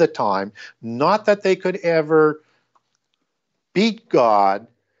all of the time. Not that they could ever beat God,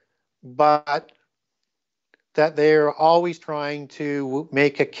 but that they're always trying to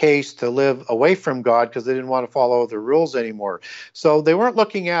make a case to live away from God because they didn't want to follow the rules anymore. So they weren't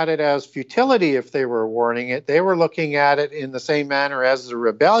looking at it as futility if they were warning it. They were looking at it in the same manner as the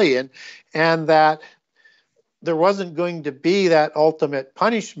rebellion, and that there wasn't going to be that ultimate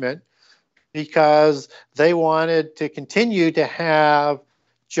punishment because they wanted to continue to have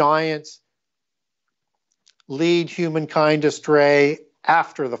giants lead humankind astray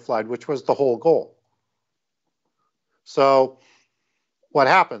after the flood, which was the whole goal. So what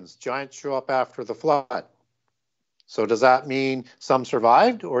happens? Giants show up after the flood. So does that mean some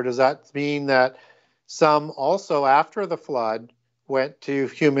survived, or does that mean that some also after the flood went to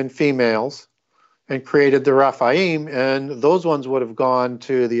human females and created the Rephaim, and those ones would have gone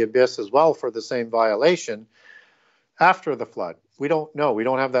to the abyss as well for the same violation after the flood? We don't know. We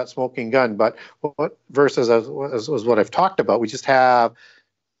don't have that smoking gun. But what verses as what I've talked about, we just have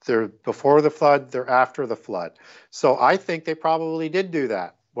they're before the flood, they're after the flood. So I think they probably did do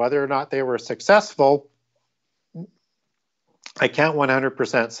that. Whether or not they were successful, I can't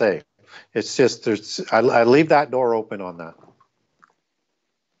 100% say. It's just I leave that door open on that.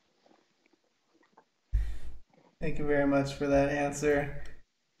 Thank you very much for that answer.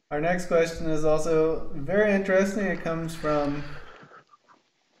 Our next question is also very interesting. It comes from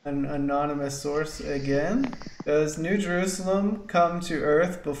an anonymous source again. Does New Jerusalem come to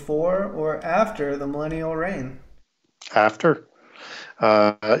earth before or after the millennial reign? After,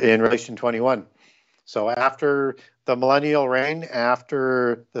 in Revelation 21. So after the millennial reign,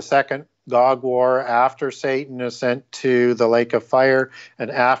 after the second Gog war, after Satan is sent to the lake of fire, and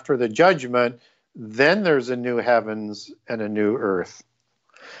after the judgment, then there's a new heavens and a new earth.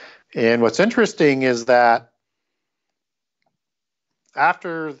 And what's interesting is that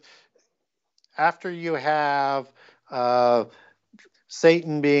after you have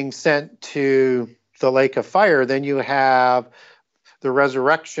Satan being sent to the lake of fire, then you have the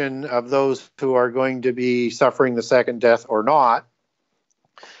resurrection of those who are going to be suffering the second death or not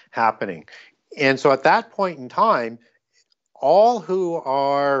happening. And so at that point in time, all who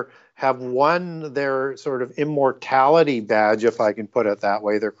have won their sort of immortality badge, if I can put it that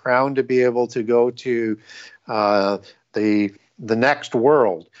way, their crown to be able to go to the next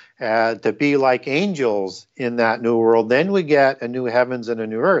world, to be like angels in that new world, then we get a new heavens and a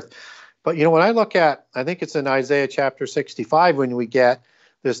new earth. But, when I look at, I think it's in Isaiah chapter 65, when we get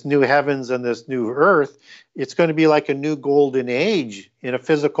this new heavens and this new earth, it's going to be like a new golden age in a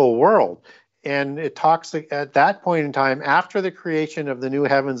physical world. And it talks at that point in time, after the creation of the new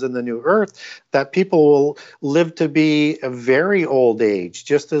heavens and the new earth, that people will live to be a very old age,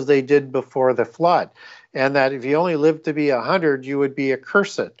 just as they did before the flood. And that if you only lived to be 100, you would be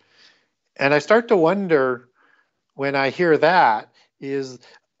accursed. And I start to wonder, when I hear that, is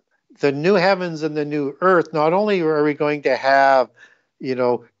the new heavens and the new earth, not only are we going to have,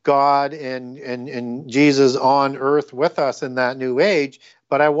 God and Jesus on earth with us in that new age,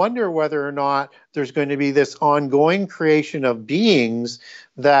 but I wonder whether or not there's going to be this ongoing creation of beings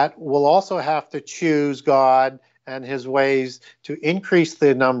that will also have to choose God and his ways to increase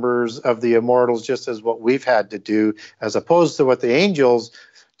the numbers of the immortals, just as what we've had to do, as opposed to what the angels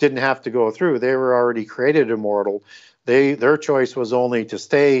didn't have to go through. They were already created immortal. Their choice was only to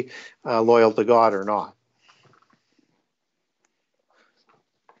stay loyal to God or not.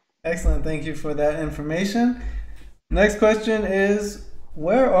 Excellent. Thank you for that information. Next question is,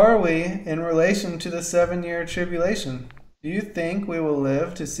 where are we in relation to the 7-year tribulation? Do you think we will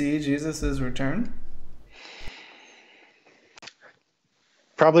live to see Jesus' return?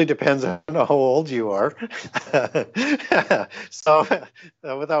 Probably depends on how old you are. So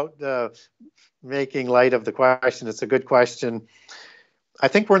without making light of the question, it's a good question. I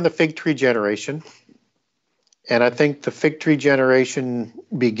think we're in the fig tree generation. And I think the fig tree generation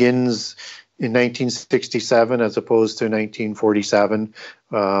begins in 1967 as opposed to 1947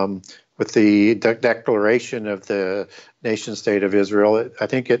 with the declaration of the nation state of Israel. I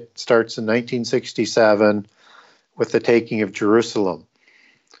think it starts in 1967 with the taking of Jerusalem.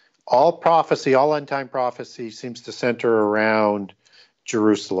 All prophecy, all end-time prophecy seems to center around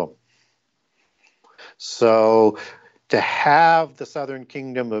Jerusalem. So to have the southern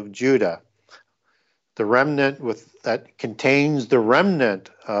kingdom of Judah, the remnant that contains the remnant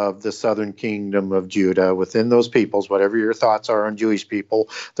of the southern kingdom of Judah within those peoples, whatever your thoughts are on Jewish people,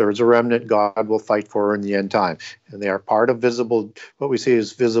 there's a remnant God will fight for in the end time. And they are part of what we see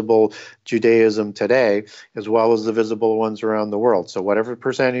as visible Judaism today, as well as the visible ones around the world. So whatever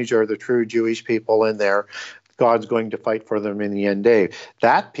percentage are the true Jewish people in there, God's going to fight for them in the end day.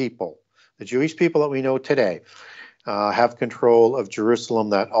 That people, the Jewish people that we know today, have control of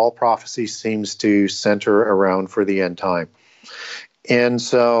Jerusalem, that all prophecy seems to center around for the end time. And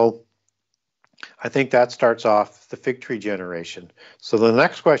so I think that starts off the fig tree generation. So the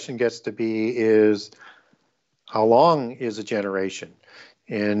next question gets to be is, how long is a generation?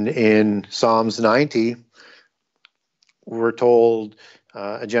 In Psalms 90, we're told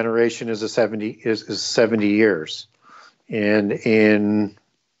a generation is 70 years. And in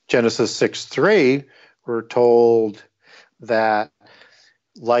Genesis 6:3, we're told that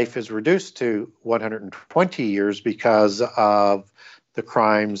life is reduced to 120 years because of the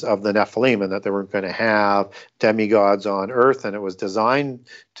crimes of the Nephilim, and that they weren't going to have demigods on earth, and it was designed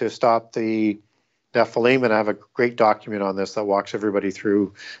to stop the Nephilim. And I have a great document on this that walks everybody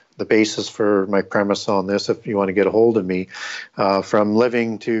through the basis for my premise on this, if you want to get a hold of me, from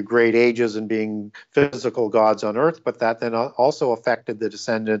living to great ages and being physical gods on earth, but that then also affected the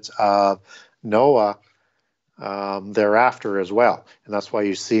descendants of Noah thereafter as well. And that's why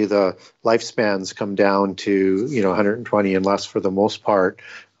you see the lifespans come down to 120 and less for the most part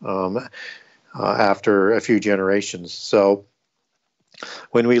after a few generations. So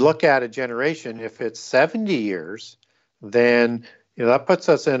when we look at a generation, if it's 70 years, then that puts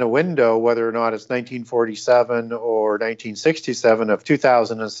us in a window, whether or not it's 1947 or 1967, of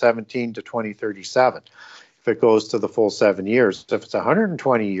 2017 to 2037. If it goes to the full 7 years. If it's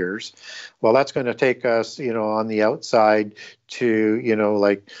 120 years, well, that's going to take us, on the outside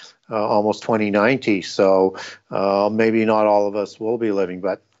to, almost 2090. So maybe not all of us will be living,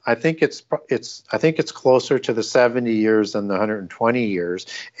 but I think it's closer to the 70 years than the 120 years.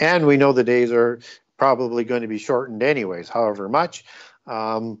 And we know the days are probably going to be shortened anyways, however much.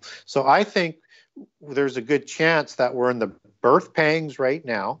 So I think there's a good chance that we're in the birth pangs right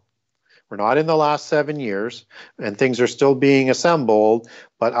now. We're not in the last 7 years, and things are still being assembled.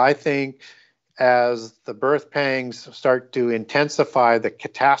 But I think as the birth pangs start to intensify, the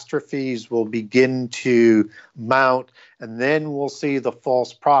catastrophes will begin to mount, and then we'll see the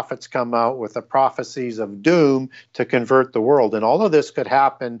false prophets come out with the prophecies of doom to convert the world. And all of this could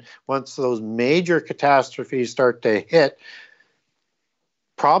happen once those major catastrophes start to hit,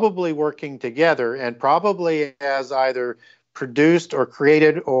 probably working together, and probably as either produced or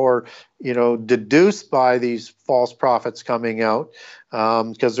created or deduced by these false prophets coming out,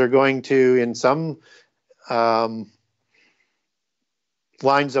 because they're going to, in some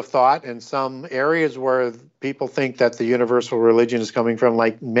lines of thought and some areas where people think that the universal religion is coming from,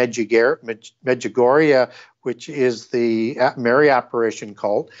 like Medjugorje, which is the Mary apparition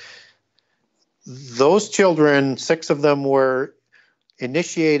cult, those children, 6 of them were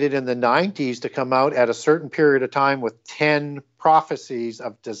initiated in the 90s to come out at a certain period of time with 10 prophecies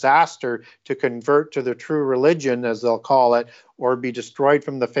of disaster to convert to the true religion, as they'll call it, or be destroyed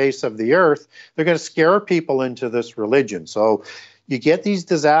from the face of the earth. They're going to scare people into this religion. So you get these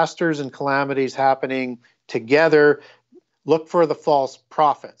disasters and calamities happening together. Look for the false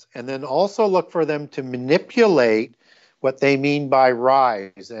prophets, and then also look for them to manipulate what they mean by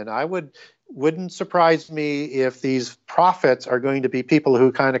rise. And wouldn't surprise me if these prophets are going to be people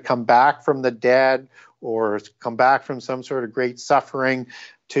who kind of come back from the dead or come back from some sort of great suffering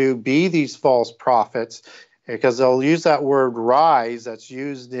to be these false prophets, because they'll use that word rise that's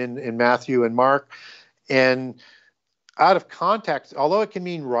used in Matthew and Mark. And out of context, although it can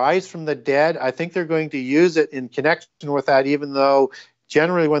mean rise from the dead, I think they're going to use it in connection with that, even though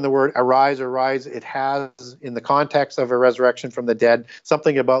generally when the word arise or rise, it has, in the context of a resurrection from the dead,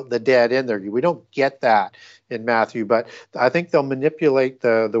 something about the dead in there. We don't get that in Matthew, but I think they'll manipulate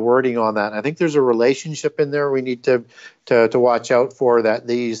the wording on that. And I think there's a relationship in there we need to watch out for, that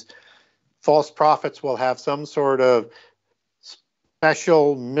these false prophets will have some sort of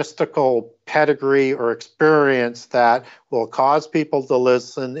special mystical pedigree or experience that will cause people to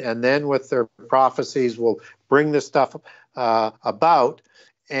listen, and then with their prophecies will bring this stuff about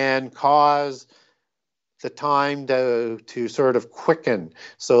and cause the time to sort of quicken,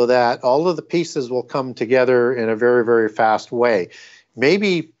 so that all of the pieces will come together in a very, very fast way.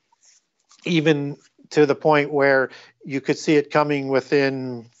 Maybe even to the point where you could see it coming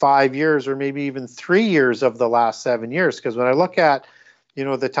within 5 years or maybe even 3 years of the last 7 years. Because when I look at,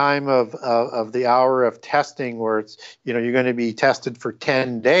 the time of the hour of testing, where it's, you're going to be tested for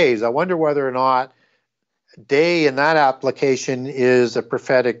 10 days, I wonder whether or not day in that application is a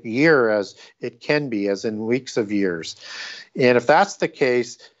prophetic year, as it can be, as in weeks of years. And if that's the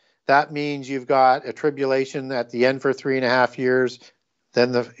case, that means you've got a tribulation at the end for 3.5 years.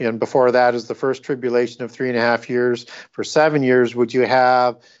 Then and before that is the first tribulation of 3.5 years. For 7 years, would you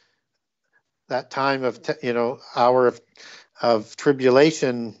have that time of hour of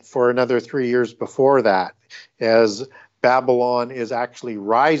tribulation for another 3 years before that, as Babylon is actually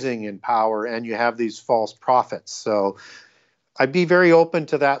rising in power and you have these false prophets? So I'd be very open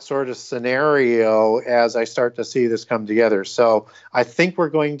to that sort of scenario as I start to see this come together. So I think we're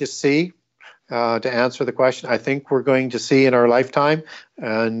going to see, to answer the question, I think we're going to see in our lifetime,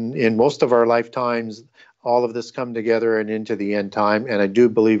 and in most of our lifetimes, all of this come together and into the end time. And I do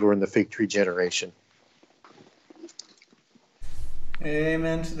believe we're in the fig tree generation.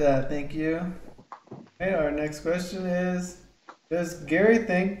 Amen to that. Thank you. Okay, our next question is, does Gary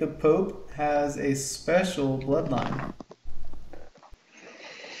think the Pope has a special bloodline?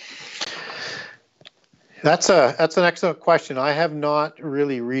 That's an excellent question. I have not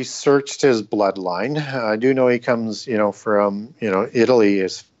really researched his bloodline. I do know he comes, from, Italy.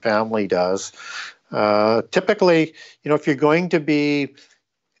 His family does. Typically, if you're going to be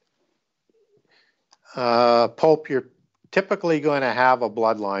Pope, you're typically going to have a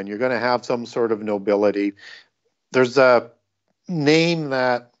bloodline. You're going to have some sort of nobility. There's a name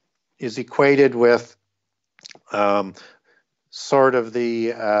that is equated with sort of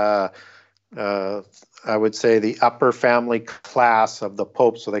the, I would say, the upper family class of the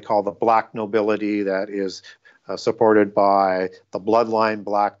Pope. So they call the black nobility, that is supported by the bloodline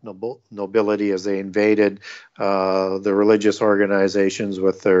black nobility, as they invaded the religious organizations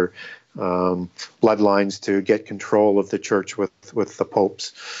with their bloodlines to get control of the church with the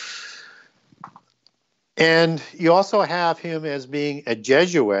popes. And you also have him as being a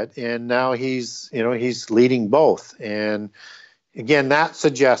Jesuit, and now he's leading both. And again, that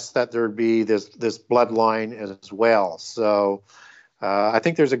suggests that there'd be this bloodline as well. So I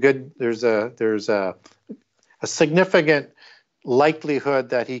think there's a significant likelihood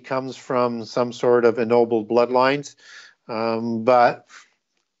that he comes from some sort of ennobled bloodlines, but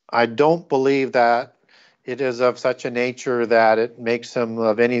I don't believe that it is of such a nature that it makes him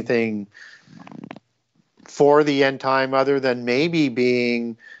of anything for the end time, other than maybe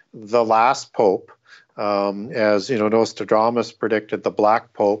being the last pope, as Nostradamus predicted, the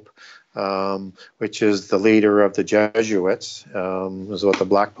Black Pope, which is the leader of the Jesuits, is what the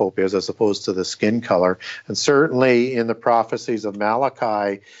Black Pope is, as opposed to the skin color. And certainly in the prophecies of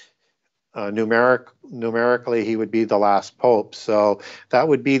Malachi, numerically, he would be the last pope. So that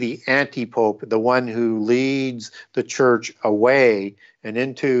would be the anti-pope, the one who leads the church away and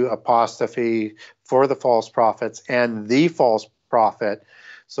into apostasy for the false prophets and the false prophet,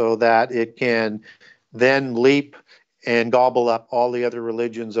 so that it can then leap and gobble up all the other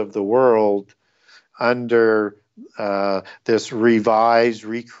religions of the world under this revised,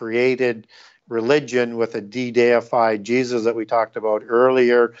 recreated religion with a de-deified Jesus that we talked about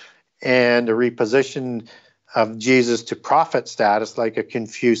earlier, and a reposition of Jesus to prophet status, like a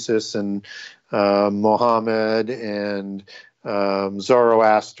Confucius and Mohammed and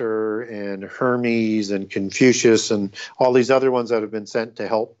Zoroaster and Hermes and Confucius and all these other ones that have been sent to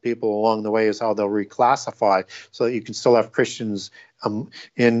help people along the way, is how they'll reclassify so that you can still have Christians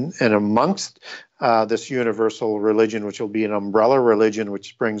in and amongst this universal religion, which will be an umbrella religion,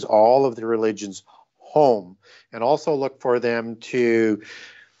 which brings all of the religions home. And also look for them to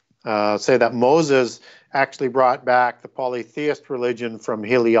say that Moses actually brought back the polytheist religion from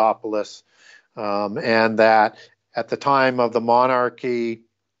Heliopolis, and that at the time of the monarchy,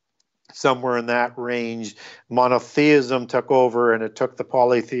 somewhere in that range, monotheism took over and it took the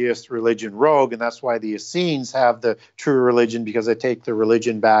polytheist religion rogue, and that's why the Essenes have the true religion, because they take the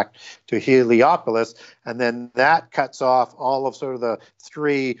religion back to Heliopolis, and then that cuts off all of sort of the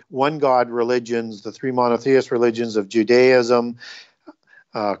three one-god religions, the three monotheist religions of Judaism,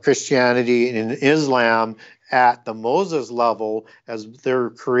 Christianity, and Islam at the Moses level, as their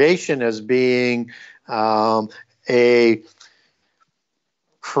creation as being a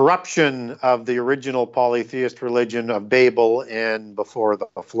corruption of the original polytheist religion of Babel and before the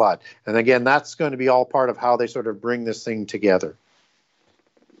flood. And again, that's going to be all part of how they sort of bring this thing together.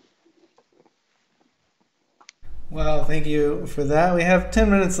 Wow, thank you for that. We have 10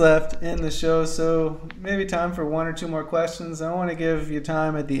 minutes left in the show, so maybe time for one or two more questions. I want to give you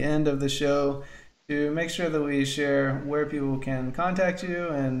time at the end of the show to make sure that we share where people can contact you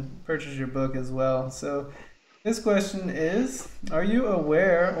and purchase your book as well. So this question is, are you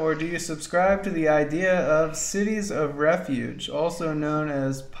aware or do you subscribe to the idea of cities of refuge, also known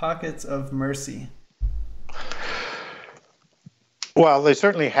as pockets of mercy? Well, they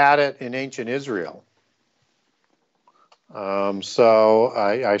certainly had it in ancient Israel. So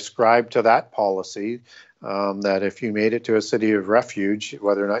I ascribe to that policy, that if you made it to a city of refuge,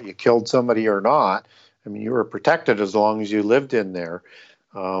 whether or not you killed somebody or not, I mean, you were protected as long as you lived in there.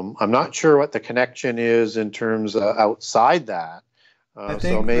 I'm not sure what the connection is in terms of outside that. I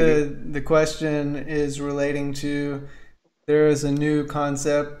think so maybe the question is relating to, there is a new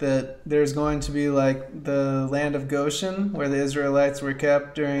concept that there's going to be like the land of Goshen, where the Israelites were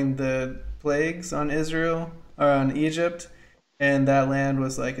kept during the plagues on Israel or on Egypt, and that land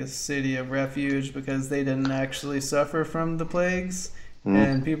was like a city of refuge because they didn't actually suffer from the plagues.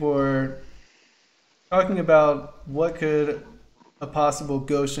 And people were talking about what could a possible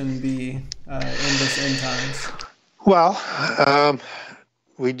Goshen be in this end times. Well,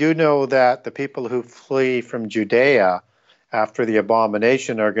 we do know that the people who flee from Judea after the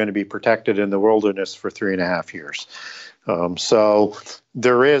abomination are going to be protected in the wilderness for 3.5 years. So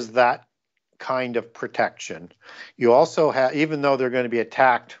there is that kind of protection. You also have, even though they're going to be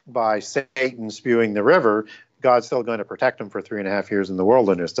attacked by Satan spewing the river, God's still going to protect them for 3.5 years in the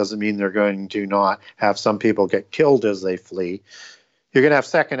wilderness. Doesn't mean they're going to not have some people get killed as they flee. You're going to have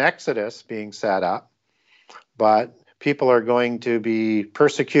second Exodus being set up, but people are going to be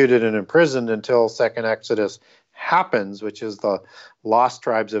persecuted and imprisoned until second Exodus happens, which is the lost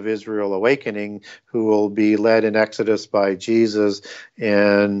tribes of Israel awakening, who will be led in Exodus by Jesus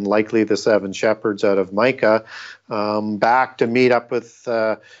and likely the 7 shepherds out of Micah, back to meet up with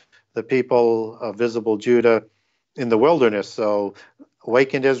the people of visible Judah in the wilderness. So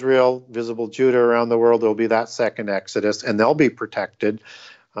awakened Israel, visible Judah around the world, there'll be that second Exodus, and they'll be protected.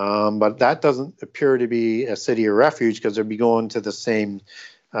 But that doesn't appear to be a city of refuge, because they'll be going to the same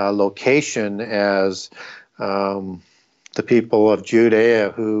location as the people of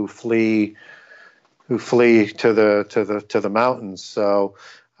Judea who flee to the mountains. So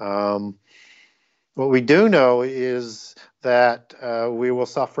what we do know is that we will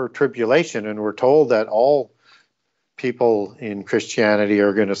suffer tribulation, and we're told that all people in Christianity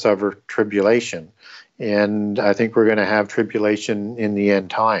are going to suffer tribulation, and I think we're going to have tribulation in the end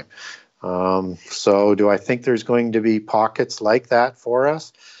time. So do I think there's going to be pockets like that for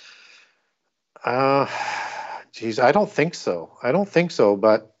us? Geez, I don't think so.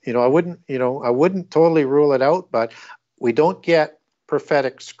 But I wouldn't totally rule it out. But we don't get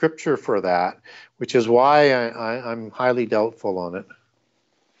prophetic scripture for that, which is why I'm highly doubtful on it.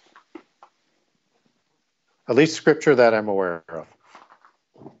 At least scripture that I'm aware of.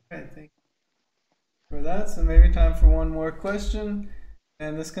 Okay, thank you for that. So maybe time for one more question.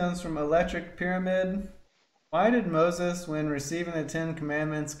 And this comes from Electric Pyramid. Why did Moses, when receiving the 10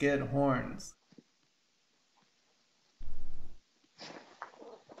 Commandments, get horns?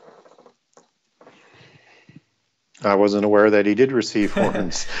 I wasn't aware that he did receive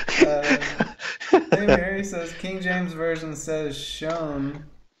horns. Mary says King James Version says shown,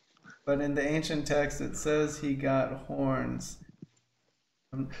 but in the ancient text it says he got horns.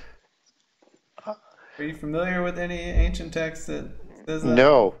 Are you familiar with any ancient text that says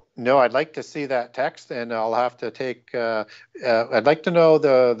that? No, I'd like to see that text, and I'll have to take, I'd like to know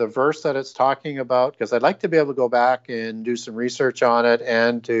the verse that it's talking about, because I'd like to be able to go back and do some research on it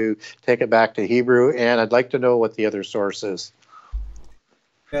and to take it back to Hebrew, and I'd like to know what the other source is.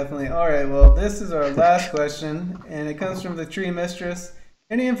 Definitely. All right, well, this is our last question, and it comes from the Tree Mistress.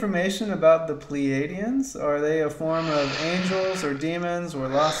 Any information about the Pleiadians? Are they a form of angels or demons or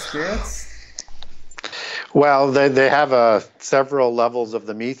lost spirits? Well, they have several levels of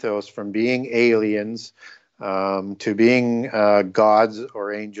the mythos, from being aliens to being gods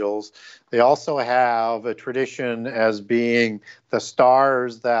or angels. They also have a tradition as being the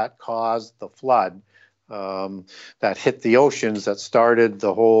stars that caused the flood, that hit the oceans, that started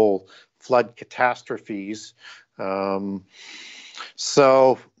the whole flood catastrophes.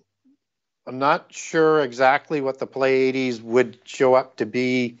 So I'm not sure exactly what the Pleiades would show up to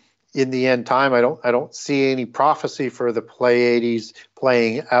be in the end time. I don't see any prophecy for the Pleiades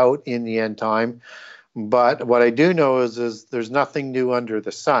playing out in the end time. But what I do know is there's nothing new under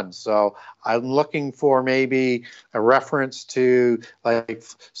the sun. So I'm looking for maybe a reference to like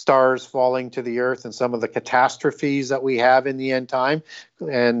stars falling to the earth and some of the catastrophes that we have in the end time.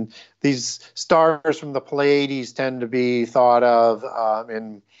 And these stars from the Pleiades tend to be thought of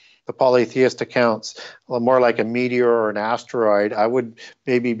in the polytheist accounts more like a meteor or an asteroid. I would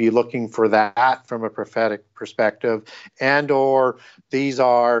maybe be looking for that from a prophetic perspective, and or these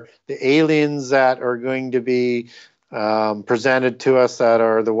are the aliens that are going to be presented to us, that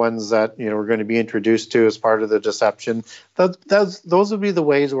are the ones that we're going to be introduced to as part of the deception. Those would be the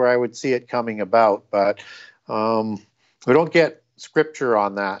ways where I would see it coming about, but we don't get scripture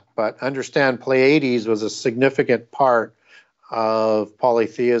on that. But understand, Pleiades was a significant part of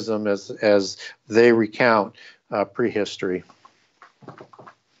polytheism as they recount prehistory.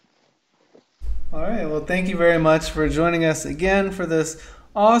 All right, well, thank you very much for joining us again for this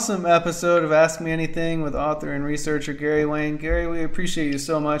awesome episode of Ask Me Anything with author and researcher Gary Wayne. Gary, we appreciate you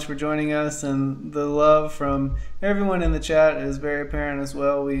so much for joining us, and the love from everyone in the chat is very apparent as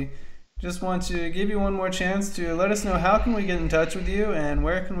well. We just want to give you one more chance to let us know how can we get in touch with you, and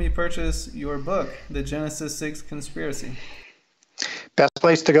where can we purchase your book, The Genesis 6 Conspiracy? Best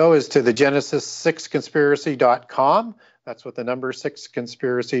place to go is to the Genesis6conspiracy.com. That's what the number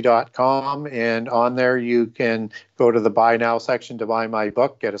 6conspiracy.com. And on there, you can go to the Buy Now section to buy my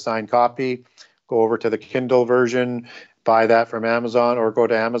book, get a signed copy, go over to the Kindle version, buy that from Amazon, or go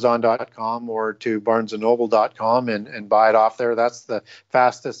to Amazon.com or to BarnesandNoble.com and buy it off there. That's the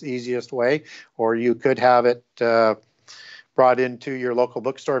fastest, easiest way. Or you could have it brought into your local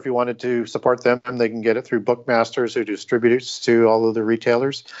bookstore if you wanted to support them. They can get it through Bookmasters, who distributes to all of the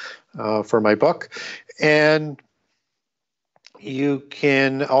retailers for my book. And you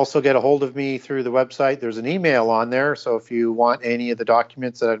can also get a hold of me through the website. There's an email on there, so if you want any of the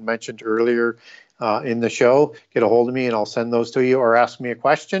documents that I mentioned earlier in the show, get a hold of me and I'll send those to you, or ask me a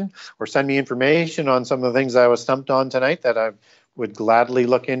question, or send me information on some of the things I was stumped on tonight that I would gladly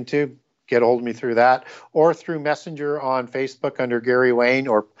look into. Get a hold of me through that, or through Messenger on Facebook under Gary Wayne,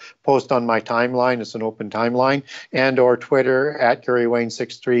 or post on my timeline. It's an open timeline, and or Twitter at Gary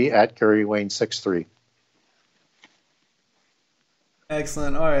Wayne63 at Gary Wayne63.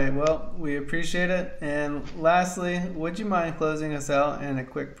 Excellent. All right. Well, we appreciate it. And lastly, would you mind closing us out in a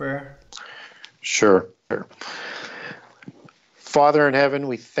quick prayer? Sure. Father in heaven,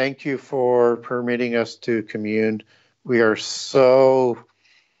 we thank you for permitting us to commune. We are so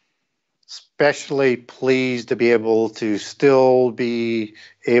especially pleased to be able to still be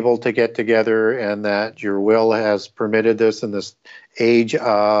able to get together, and that your will has permitted this in this age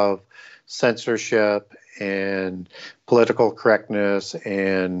of censorship and political correctness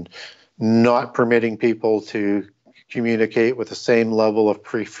and not permitting people to communicate with the same level of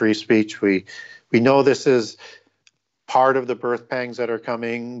free speech. We know this is part of the birth pangs that are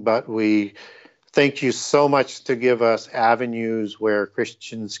coming, but we thank you so much to give us avenues where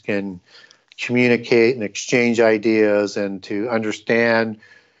Christians can communicate and exchange ideas, and to understand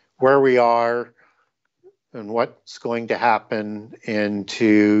where we are and what's going to happen, and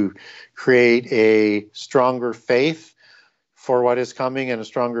to create a stronger faith for what is coming, and a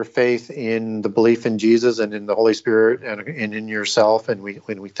stronger faith in the belief in Jesus and in the Holy Spirit and in yourself. And we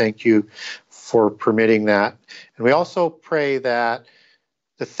thank you for permitting that. And we also pray that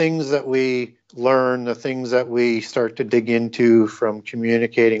the things that we learn, the things that we start to dig into from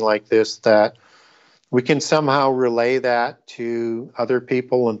communicating like this, that we can somehow relay that to other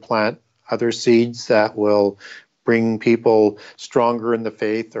people and plant other seeds that will bring people stronger in the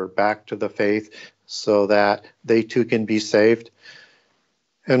faith or back to the faith so that they too can be saved.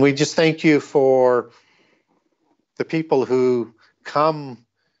 And we just thank you for the people who come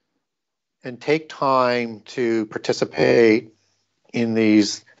and take time to participate in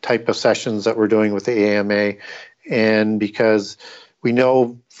these type of sessions that we're doing with the AMA. And because we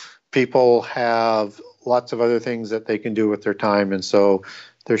know people have lots of other things that they can do with their time, and so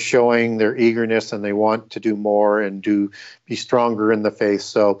they're showing their eagerness and they want to do more and be stronger in the faith.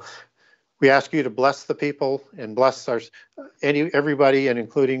 So we ask you to bless the people and bless everybody, and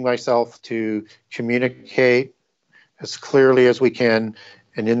including myself, to communicate as clearly as we can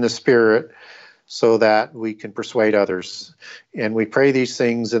and in the Spirit so that we can persuade others. And we pray these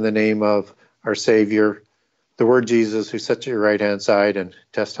things in the name of our Savior, the Word Jesus, who sits at your right-hand side and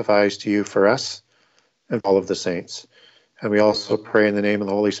testifies to you for us and all of the saints. And we also pray in the name of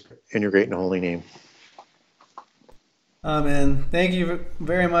the Holy Spirit, in your great and holy name. Amen. Thank you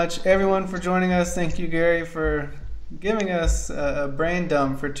very much, everyone, for joining us. Thank you, Gary, for giving us a brain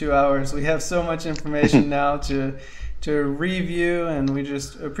dump for 2 hours. We have so much information now to review, and we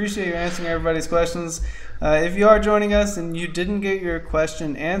just appreciate you answering everybody's questions. If you are joining us and you didn't get your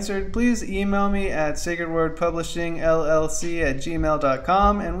question answered, please email me at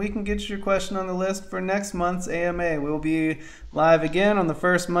sacredwordpublishingllc@gmail.com, and we can get your question on the list for next month's AMA. We'll be live again on the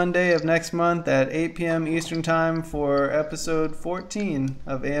first Monday of next month at 8 p.m. Eastern Time for episode 14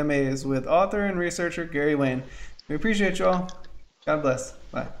 of AMAs with author and researcher Gary Wayne. We appreciate you all. God bless.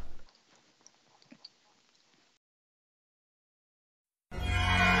 Bye.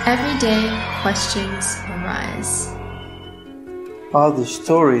 Every day, questions arise. Are the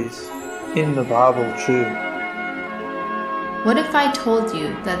stories in the Bible true? What if I told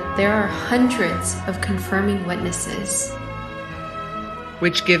you that there are hundreds of confirming witnesses,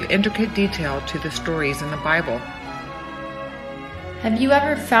 which give intricate detail to the stories in the Bible? Have you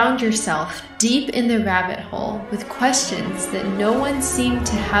ever found yourself deep in the rabbit hole with questions that no one seemed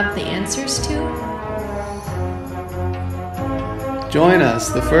to have the answers to? Join us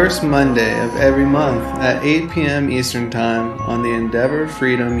the first Monday of every month at 8 p.m. Eastern Time on the Endeavor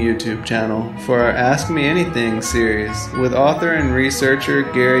Freedom YouTube channel for our Ask Me Anything series with author and researcher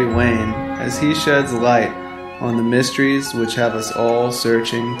Gary Wayne as he sheds light on the mysteries which have us all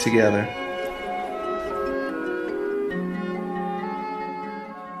searching together.